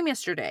 nobody ever came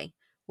yesterday.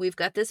 We've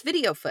got this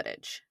video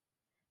footage.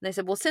 And they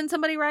said, we'll send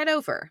somebody right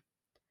over.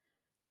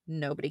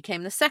 Nobody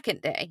came the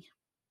second day.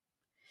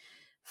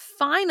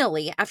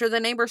 Finally, after the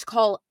neighbors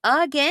call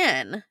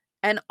again,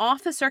 an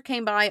officer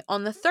came by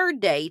on the third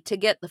day to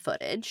get the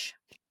footage.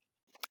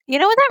 You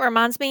know what that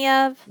reminds me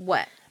of?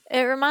 What?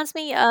 It reminds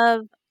me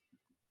of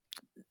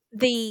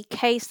the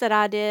case that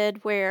I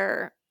did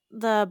where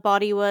the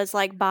body was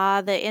like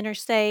by the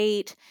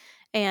interstate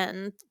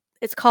and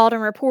it's called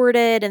and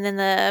reported, and then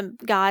the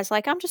guy's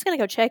like, I'm just going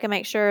to go check and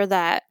make sure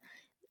that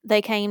they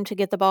came to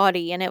get the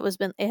body, and it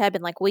had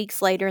been like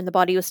weeks later and the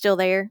body was still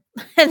there.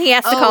 And he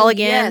has to call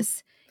again.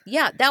 Yes.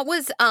 Yeah, that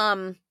was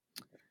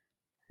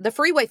the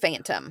Freeway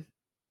Phantom.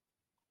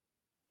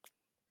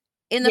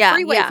 In the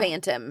Freeway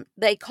Phantom,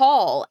 they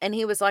call and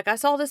he was like, I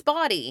saw this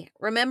body,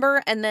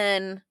 remember? And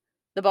then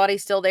the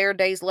body's still there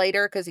days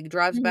later because he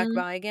drives back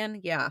by again.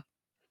 Yeah.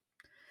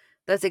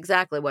 That's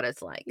exactly what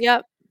it's like.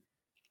 Yep.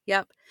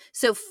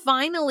 So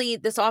finally,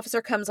 this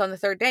officer comes on the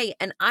third day,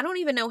 and I don't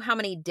even know how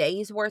many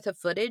days worth of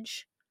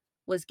footage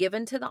was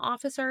given to the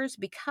officers,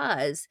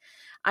 because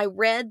I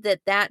read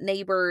that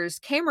neighbor's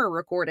camera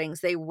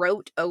recordings, they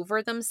wrote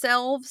over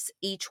themselves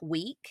each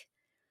week.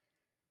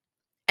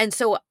 And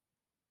so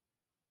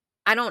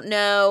I don't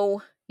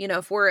know,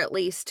 if we're at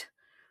least,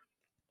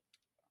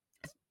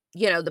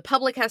 the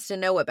public has to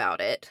know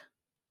about it,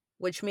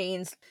 which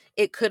means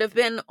it could have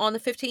been on the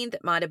 15th.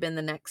 It might have been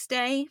the next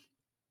day.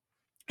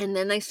 And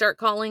then they start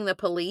calling the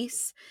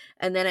police,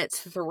 and then it's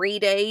 3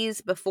 days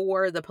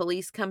before the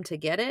police come to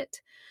get it.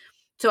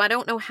 So I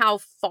don't know how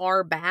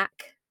far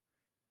back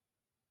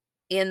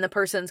in the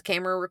person's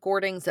camera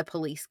recordings the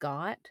police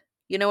got.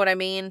 You know what I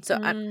mean? So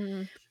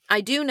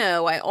I do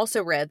know, I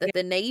also read that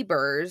the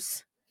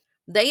neighbors,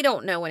 they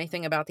don't know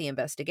anything about the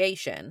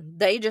investigation.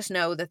 They just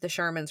know that the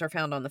Shermans are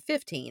found on the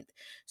 15th.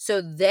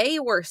 So they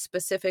were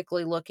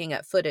specifically looking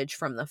at footage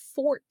from the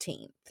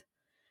 14th,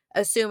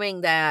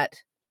 assuming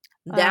that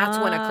that's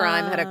when a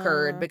crime had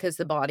occurred because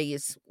the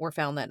bodies were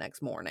found that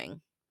next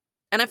morning.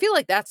 And I feel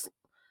like that's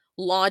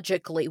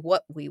logically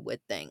what we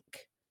would think,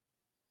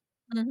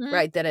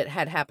 right? That it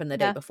had happened the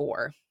day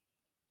before.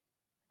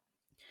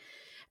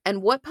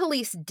 And what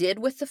police did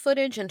with the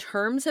footage in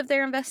terms of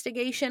their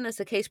investigation as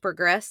the case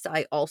progressed,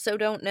 I also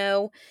don't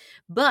know.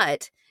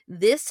 But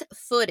this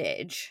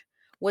footage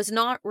was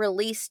not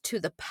released to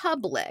the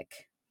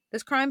public.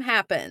 This crime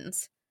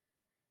happens.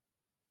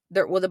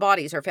 The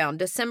bodies are found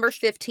December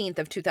 15th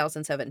of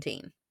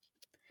 2017.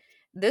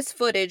 This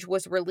footage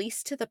was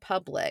released to the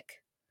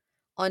public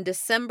on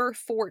December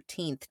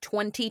 14th,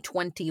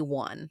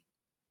 2021.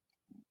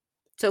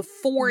 So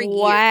 4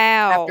 years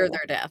after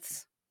their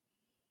deaths.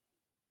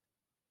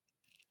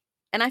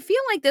 And I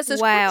feel like this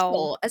is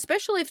crucial,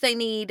 especially if they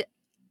need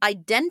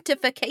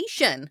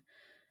identification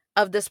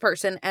of this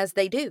person as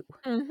they do.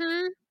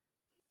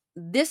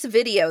 This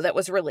video that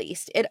was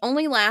released, it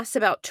only lasts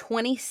about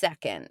 20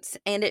 seconds,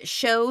 and it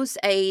shows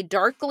a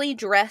darkly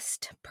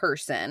dressed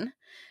person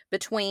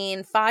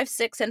between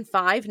 5'6" and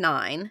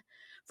 5'9",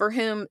 for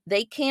whom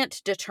they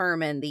can't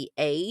determine the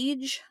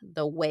age,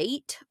 the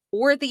weight,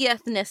 or the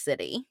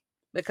ethnicity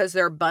because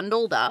they're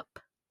bundled up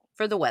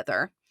for the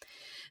weather.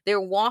 They're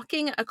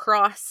walking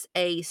across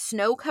a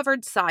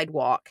snow-covered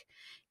sidewalk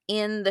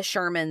in the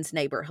Sherman's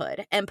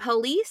neighborhood, and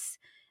police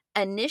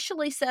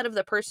initially said of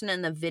the person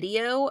in the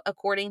video,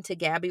 according to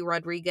Gabby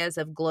Rodriguez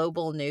of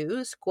Global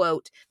News,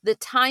 quote, the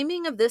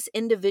timing of this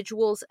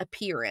individual's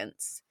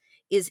appearance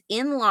is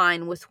in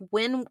line with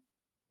when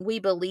we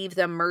believe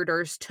the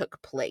murders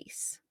took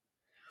place.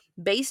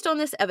 Based on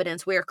this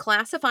evidence, we are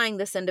classifying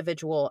this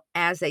individual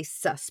as a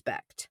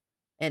suspect,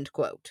 end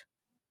quote.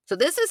 So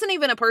this isn't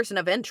even a person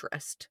of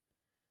interest.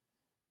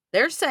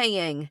 They're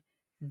saying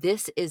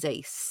this is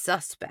a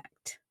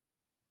suspect.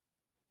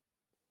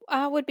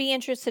 I would be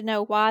interested to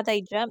know why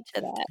they jumped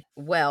to that.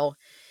 Well,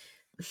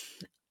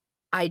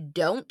 I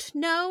don't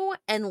know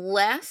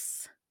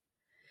unless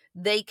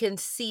they can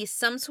see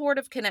some sort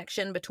of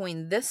connection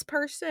between this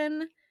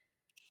person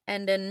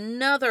and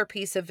another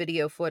piece of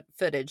video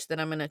footage that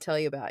I'm going to tell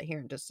you about here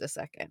in just a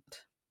second.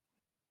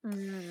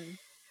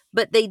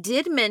 But they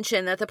did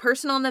mention that the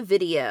person on the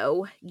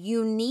video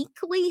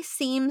uniquely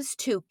seems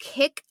to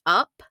kick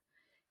up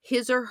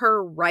his or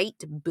her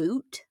right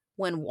boot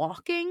when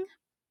walking.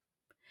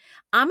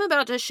 I'm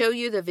about to show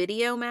you the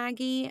video,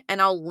 Maggie,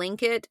 and I'll link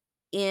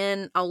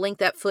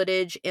that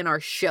footage in our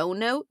show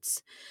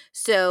notes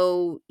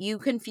so you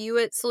can view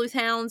it, Sleuth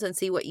Hounds, and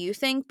see what you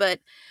think. But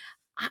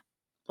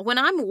when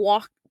I'm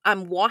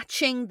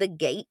watching the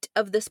gait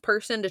of this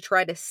person to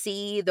try to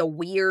see the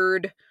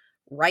weird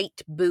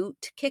right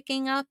boot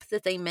kicking up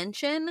that they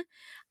mention,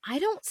 I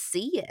don't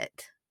see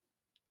it.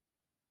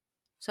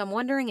 So I'm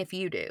wondering if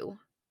you do.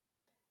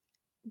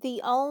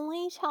 The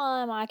only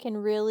time I can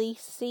really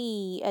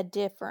see a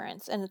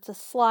difference, and it's a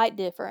slight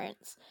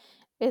difference,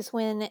 is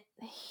when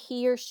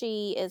he or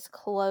she is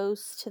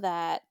close to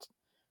that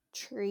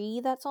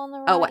tree that's on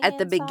the Oh, right at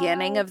the hand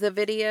beginning side. of the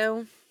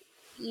video?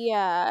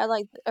 Yeah,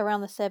 like around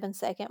the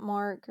 7-second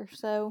mark or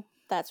so.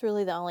 That's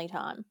really the only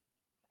time.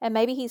 And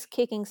maybe he's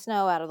kicking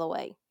snow out of the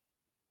way.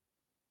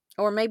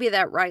 Or maybe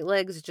that right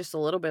leg's just a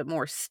little bit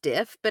more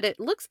stiff, but it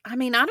looks, I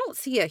don't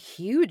see a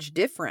huge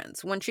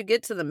difference once you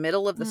get to the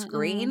middle of the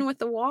screen with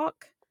the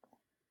walk.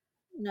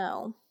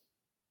 No.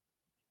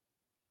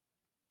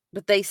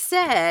 But they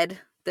said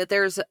that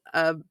there's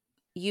a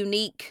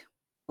unique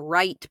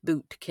right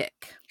boot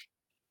kick.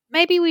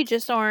 Maybe we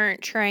just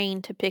aren't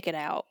trained to pick it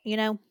out, you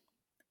know?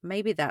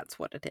 Maybe that's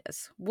what it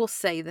is. We'll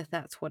say that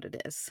that's what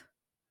it is.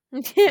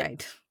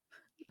 Right.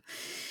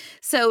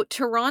 So,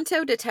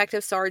 Toronto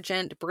Detective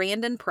Sergeant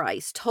Brandon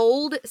Price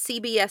told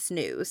CBS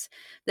News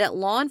that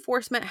law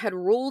enforcement had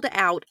ruled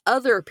out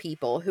other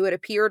people who had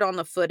appeared on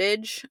the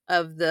footage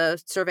of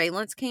the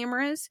surveillance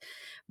cameras,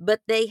 but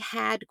they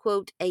had,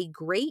 quote, a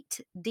great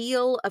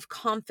deal of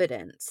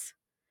confidence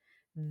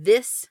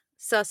this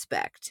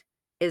suspect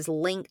is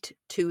linked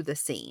to the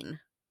scene,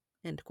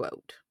 end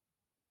quote.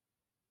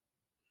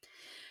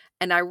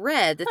 And I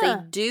read that they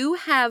do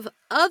have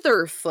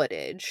other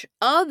footage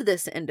of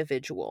this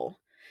individual,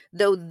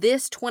 though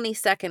this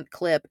 20-second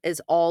clip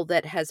is all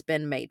that has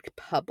been made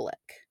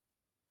public.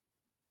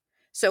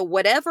 So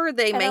whatever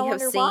they may have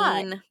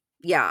seen,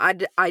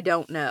 I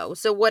don't know.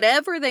 So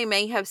whatever they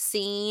may have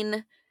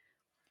seen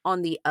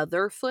on the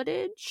other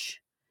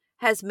footage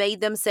has made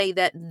them say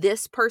that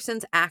this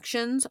person's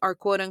actions are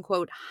quote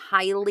unquote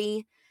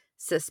highly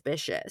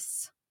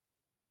suspicious.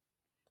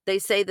 They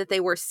say that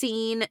they were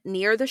seen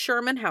near the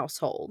Sherman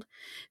household.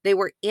 They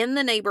were in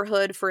the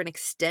neighborhood for an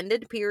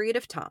extended period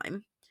of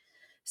time.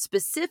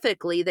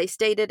 Specifically, they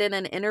stated in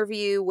an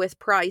interview with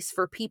Price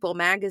for People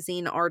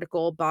magazine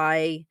article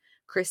by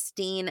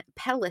Christine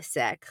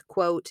Pelisek,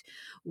 quote,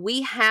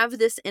 "We have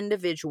this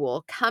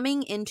individual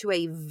coming into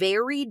a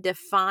very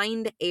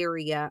defined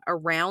area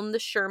around the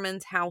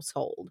Sherman's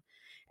household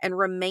and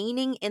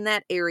remaining in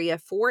that area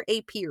for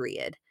a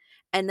period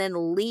and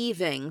then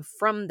leaving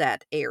from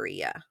that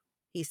area,"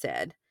 he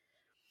said.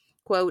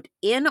 Quote,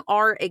 "In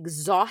our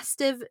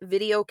exhaustive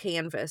video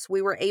canvas,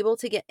 we were able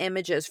to get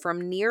images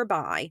from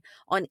nearby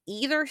on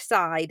either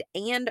side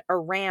and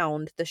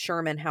around the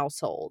Sherman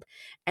household.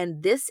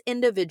 And this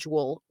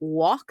individual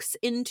walks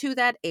into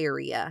that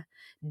area,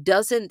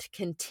 doesn't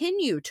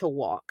continue to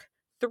walk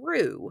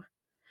through,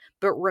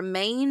 but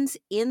remains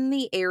in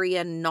the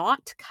area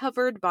not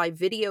covered by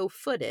video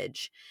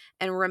footage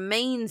and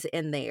remains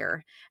in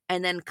there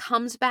and then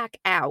comes back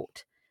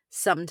out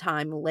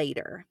sometime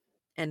later,"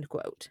 end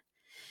quote.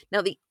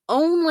 Now, the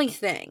only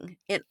thing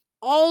in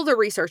all the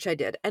research I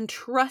did, and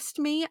trust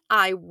me,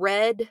 I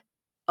read,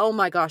 oh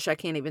my gosh, I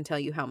can't even tell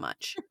you how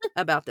much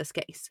about this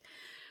case.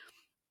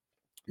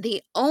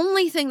 The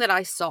only thing that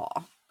I saw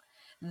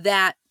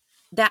that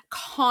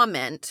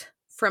comment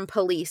from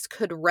police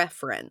could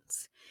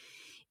reference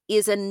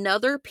is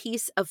another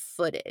piece of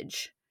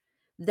footage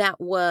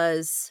that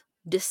was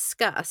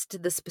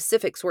discussed, the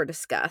specifics were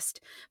discussed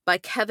by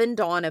Kevin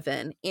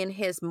Donovan in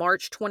his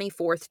March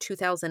 24th,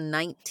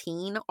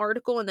 2019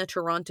 article in the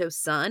Toronto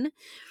Sun.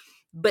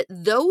 But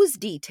those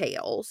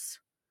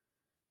details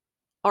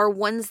are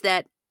ones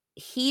that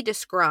he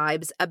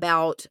describes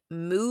about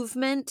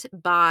movement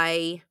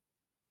by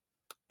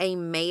a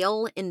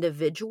male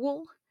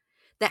individual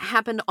that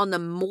happened on the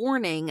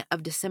morning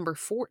of December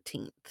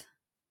 14th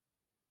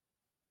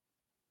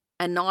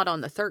and not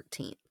on the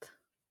 13th.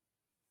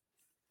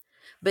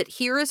 But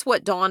here is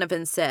what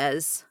Donovan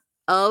says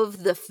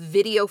of the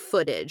video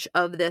footage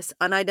of this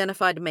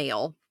unidentified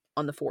male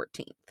on the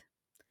 14th.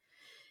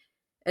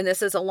 And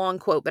this is a long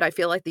quote, but I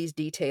feel like these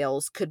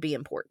details could be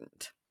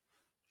important.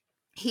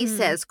 He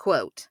says,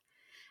 quote,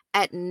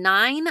 At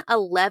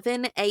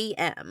 9:11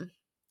 a.m.,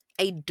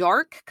 a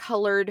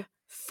dark-colored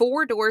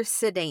four-door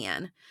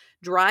sedan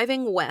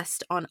driving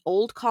west on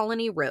Old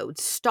Colony Road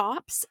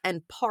stops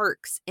and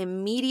parks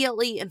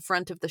immediately in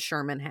front of the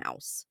Sherman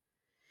house.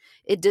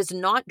 It does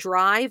not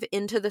drive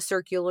into the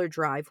circular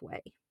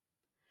driveway.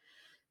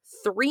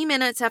 3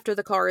 minutes after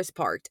the car is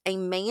parked, a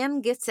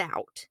man gets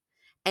out,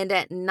 and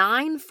at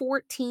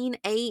 9:14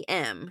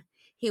 a.m.,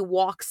 he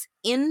walks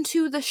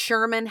into the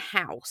Sherman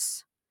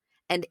house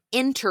and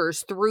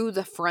enters through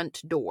the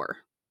front door.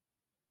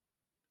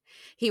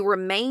 He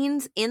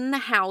remains in the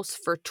house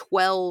for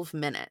 12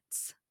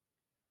 minutes.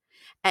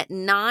 At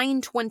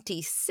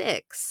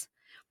 9:26,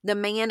 the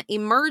man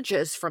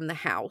emerges from the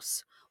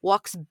house,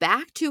 walks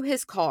back to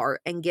his car,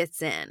 and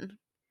gets in.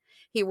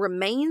 He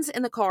remains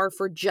in the car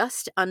for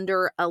just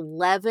under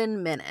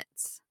 11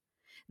 minutes,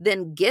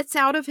 then gets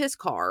out of his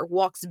car,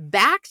 walks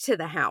back to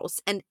the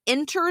house, and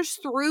enters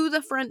through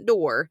the front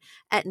door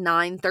at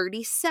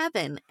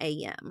 9:37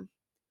 a.m.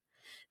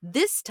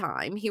 This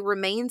time, he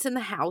remains in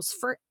the house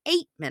for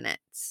 8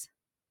 minutes.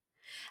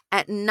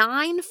 At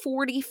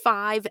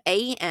 9:45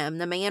 a.m.,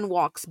 the man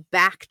walks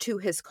back to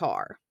his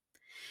car.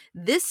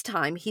 This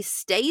time, he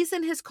stays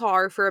in his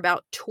car for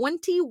about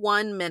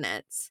 21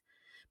 minutes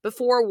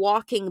before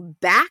walking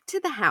back to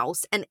the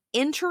house and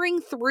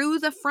entering through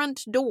the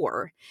front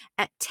door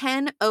at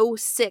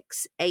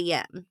 10:06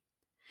 a.m.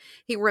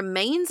 He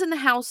remains in the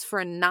house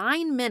for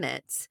 9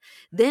 minutes,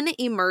 then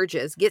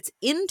emerges, gets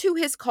into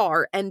his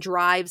car, and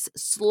drives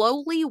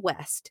slowly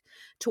west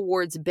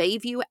towards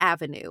Bayview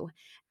Avenue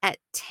at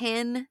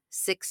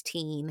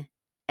 10:16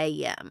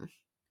 a.m.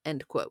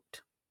 End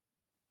quote.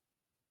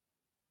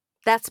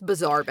 That's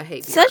bizarre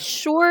behavior. Such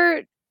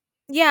short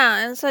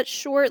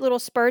little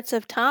spurts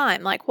of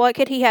time. Like, what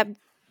could he have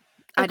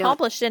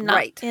accomplished in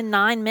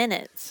 9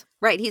 minutes?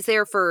 Right. He's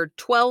there for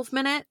 12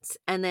 minutes,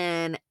 and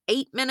then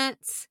 8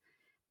 minutes,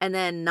 and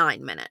then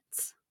 9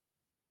 minutes.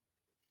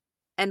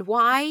 And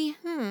why?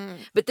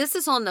 But this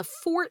is on the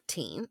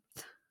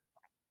 14th.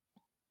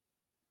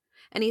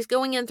 And he's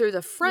going in through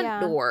the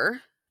front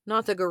door,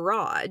 not the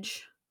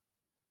garage.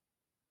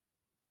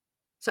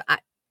 So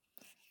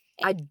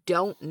I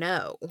don't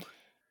know.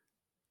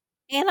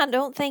 And I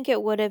don't think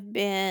it would have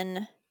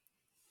been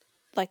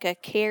like a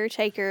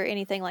caretaker or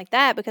anything like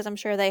that, because I'm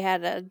sure they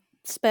had a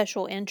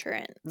special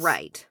entrance.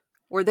 Right.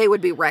 Or they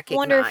would be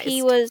recognized.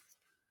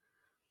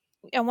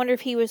 I wonder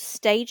if he was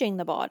staging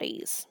the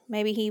bodies.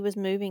 Maybe he was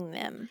moving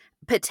them.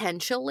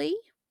 Potentially.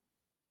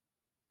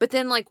 But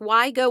then, like,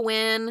 why go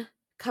in,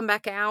 come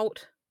back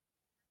out?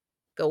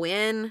 Go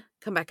in,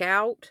 come back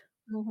out?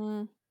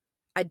 Mm-hmm.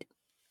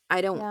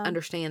 I don't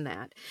understand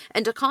that.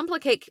 And to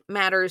complicate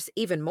matters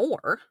even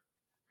more,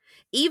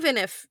 even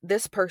if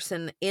this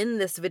person in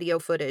this video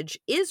footage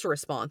is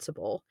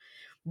responsible,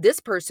 this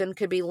person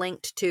could be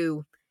linked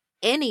to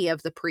any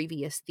of the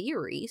previous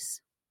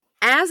theories.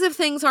 As if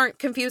things aren't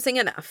confusing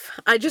enough,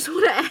 I just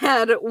want to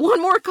add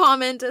one more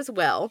comment as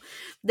well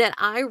that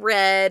I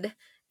read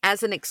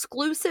as an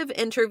exclusive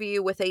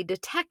interview with a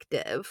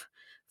detective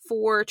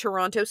for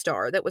Toronto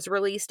Star that was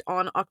released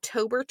on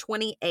October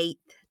 28th,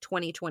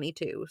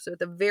 2022, so at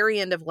the very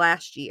end of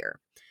last year.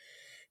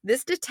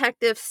 This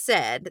detective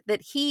said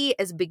that he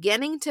is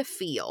beginning to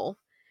feel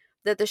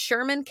that the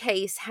Sherman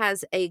case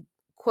has a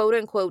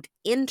quote-unquote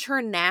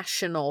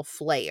international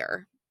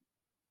flair,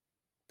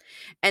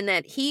 and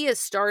that he is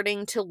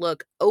starting to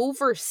look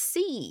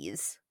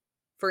overseas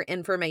for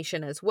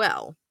information as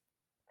well,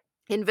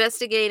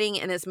 investigating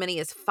in as many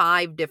as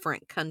 5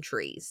 different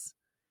countries.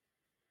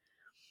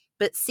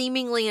 But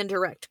seemingly in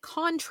direct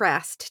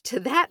contrast to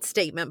that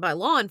statement by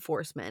law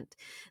enforcement,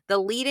 the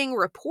leading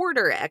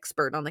reporter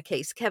expert on the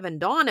case, Kevin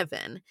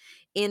Donovan,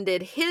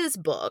 ended his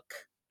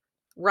book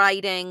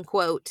writing,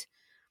 quote,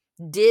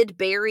 "Did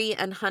Barry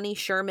and Honey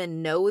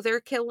Sherman know their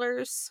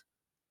killers?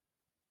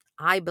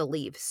 I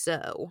believe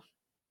so,"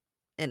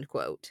 end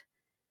quote.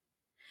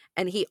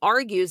 And he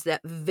argues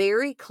that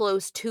very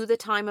close to the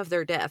time of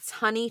their deaths,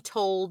 Honey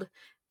told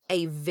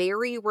a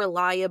very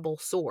reliable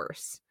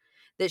source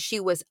that she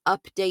was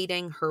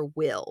updating her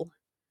will.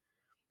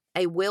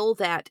 A will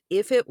that,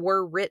 if it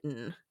were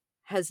written,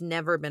 has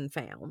never been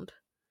found.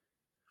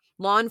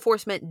 Law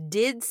enforcement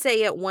did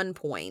say at one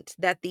point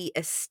that the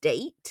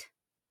estate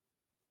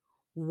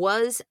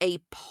was a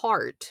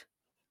part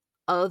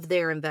of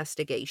their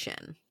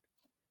investigation,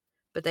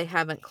 but they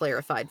haven't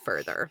clarified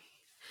further.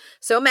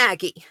 So,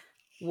 Maggie,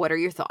 what are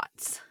your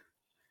thoughts?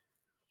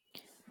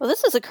 Well,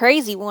 this is a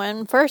crazy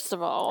one, first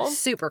of all.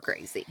 Super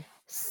crazy.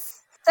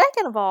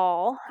 Second of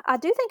all, I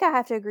do think I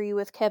have to agree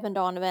with Kevin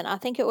Donovan. I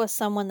think it was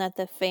someone that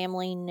the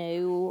family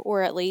knew,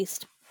 or at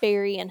least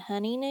Barry and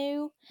Honey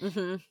knew.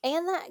 Mm-hmm.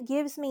 And that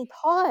gives me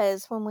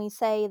pause when we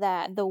say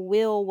that the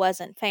will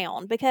wasn't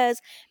found,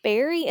 because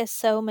Barry is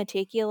so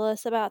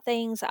meticulous about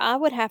things. I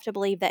would have to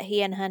believe that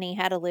he and Honey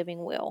had a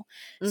living will.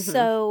 Mm-hmm.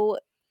 So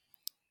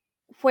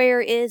where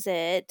is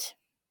it,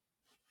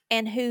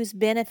 and who's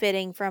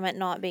benefiting from it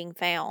not being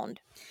found?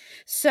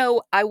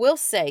 So I will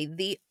say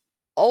the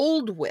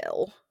old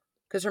will,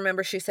 because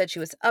remember she said she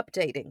was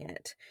updating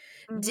it,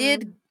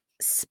 did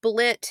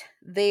split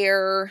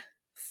their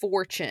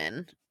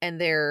fortune and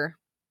their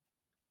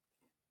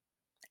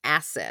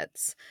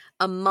assets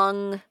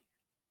among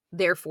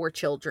their 4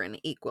 children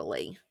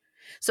equally.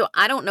 So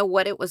I don't know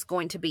what it was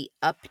going to be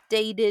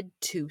updated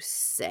to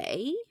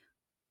say.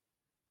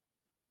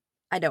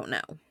 I don't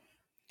know.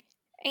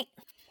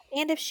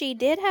 And if she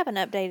did have an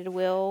updated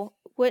will,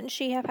 wouldn't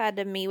she have had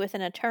to meet with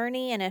an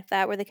attorney? And if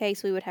that were the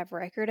case, we would have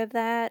record of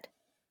that?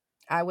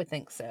 I would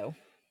think so.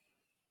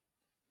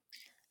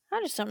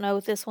 I just don't know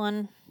with this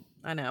one.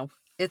 I know.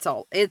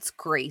 It's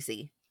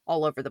crazy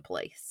all over the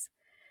place.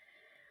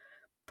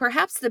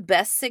 Perhaps the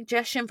best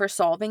suggestion for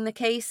solving the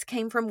case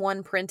came from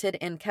one printed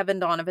in Kevin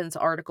Donovan's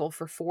article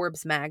for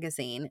Forbes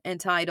magazine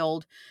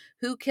entitled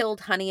 "Who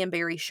Killed Honey and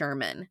Barry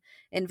Sherman?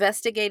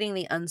 Investigating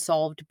the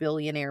Unsolved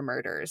Billionaire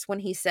Murders," when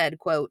he said,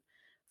 quote,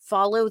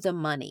 "Follow the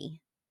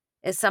money,"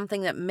 is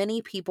something that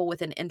many people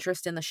with an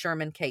interest in the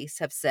Sherman case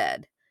have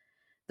said.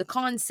 The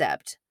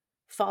concept,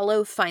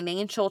 follow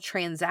financial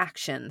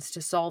transactions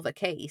to solve a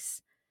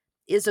case,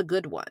 is a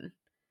good one.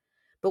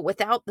 But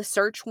without the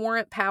search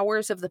warrant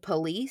powers of the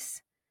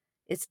police,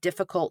 it's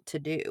difficult to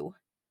do.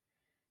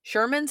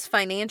 Sherman's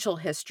financial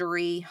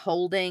history,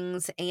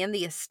 holdings, and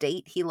the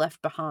estate he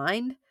left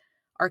behind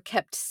are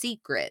kept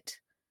secret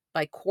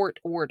by court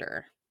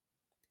order.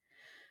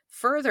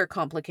 Further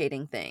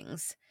complicating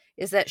things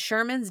is that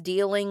Sherman's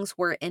dealings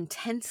were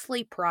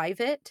intensely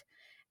private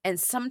and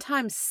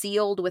sometimes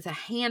sealed with a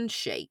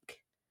handshake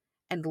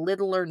and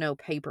little or no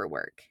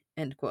paperwork,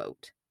 end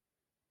quote.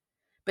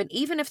 But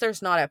even if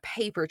there's not a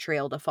paper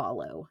trail to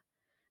follow,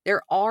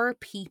 there are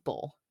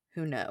people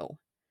who know,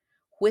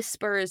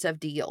 whispers of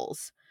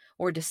deals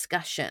or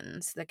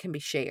discussions that can be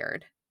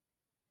shared.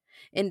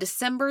 In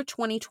December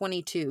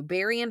 2022,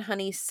 Barry and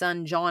Honey's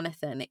son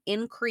Jonathan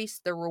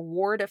increased the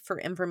reward for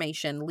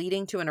information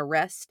leading to an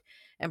arrest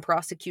and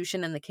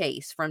prosecution in the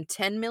case from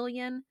 $10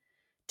 million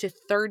to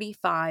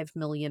 $35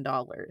 million,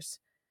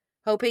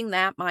 hoping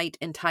that might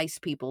entice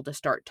people to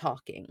start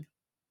talking.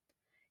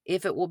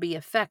 If it will be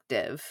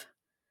effective,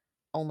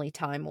 only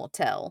time will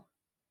tell.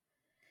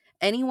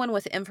 Anyone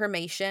with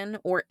information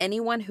or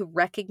anyone who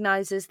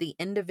recognizes the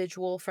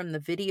individual from the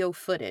video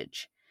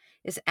footage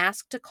is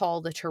asked to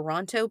call the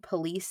Toronto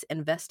Police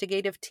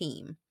Investigative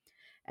Team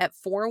at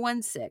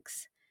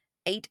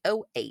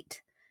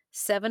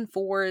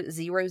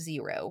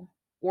 416-808-7400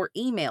 or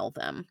email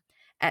them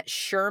at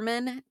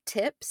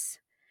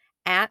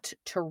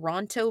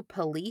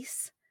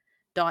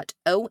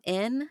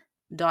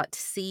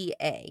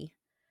shermantips@torontopolice.on.ca.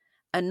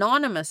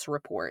 Anonymous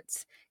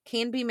reports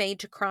can be made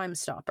to Crime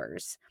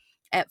Stoppers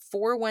at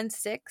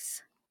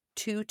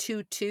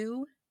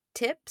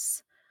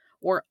 416-222-TIPS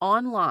or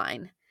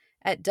online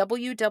at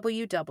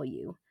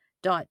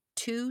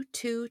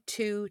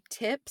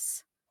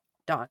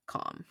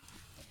www.222tips.com.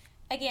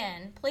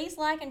 Again, please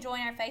like and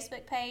join our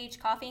Facebook page,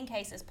 Coffee and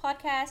Cases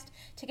Podcast,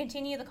 to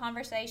continue the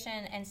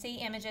conversation and see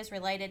images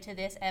related to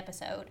this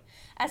episode.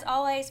 As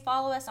always,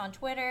 follow us on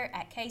Twitter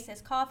at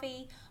Cases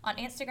Coffee, on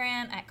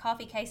Instagram at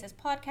Coffee Cases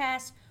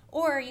Podcast,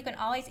 or you can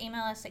always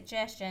email us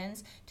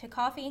suggestions to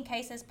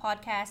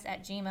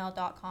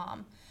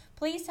coffeeandcasespodcast@gmail.com.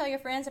 Please tell your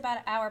friends about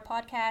our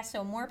podcast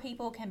so more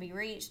people can be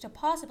reached to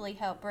possibly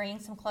help bring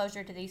some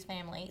closure to these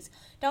families.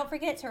 Don't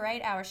forget to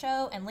rate our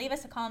show and leave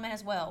us a comment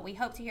as well. We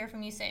hope to hear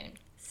from you soon.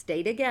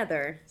 Stay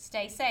together.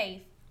 Stay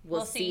safe.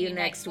 We'll see you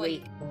next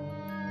week.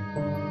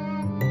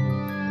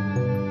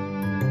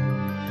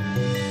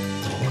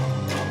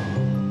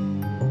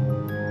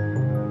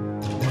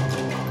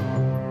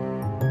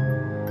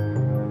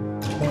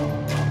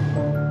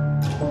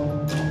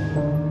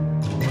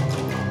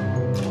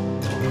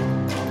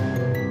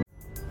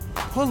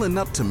 Pulling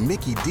up to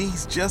Mickey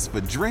D's just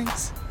for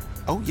drinks?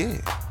 Oh yeah,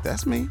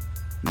 that's me.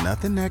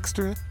 Nothing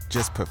extra,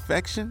 just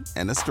perfection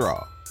and a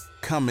straw.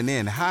 Coming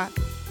in hot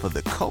for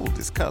the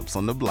coldest cups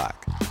on the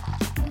block.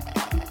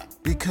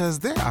 Because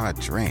there are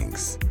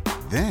drinks.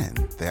 Then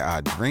there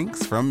are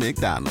drinks from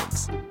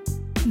McDonald's.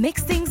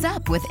 Mix things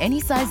up with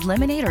any size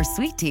lemonade or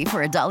sweet tea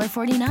for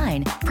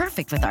 $1.49.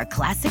 Perfect with our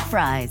classic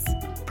fries.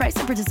 Price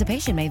and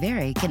participation may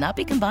vary. Cannot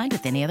be combined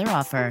with any other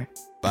offer.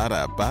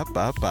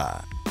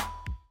 Ba-da-ba-ba-ba.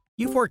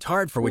 You've worked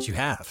hard for what you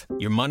have.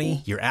 Your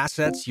money, your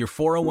assets, your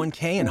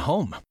 401k, and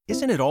home.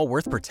 Isn't it all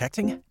worth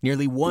protecting?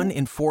 Nearly 1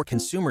 in 4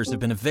 consumers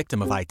have been a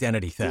victim of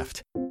identity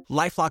theft.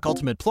 LifeLock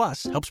Ultimate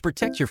Plus helps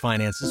protect your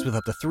finances with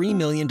up to $3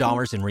 million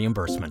in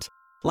reimbursement.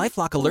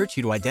 LifeLock alerts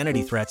you to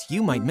identity threats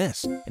you might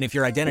miss. And if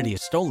your identity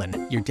is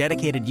stolen, your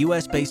dedicated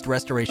U.S.-based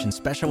restoration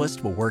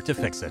specialist will work to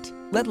fix it.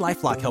 Let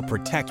LifeLock help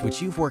protect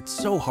what you've worked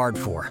so hard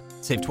for.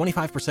 Save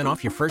 25%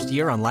 off your first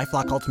year on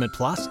LifeLock Ultimate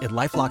Plus at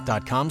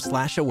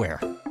LifeLock.com/aware.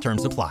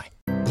 Terms apply.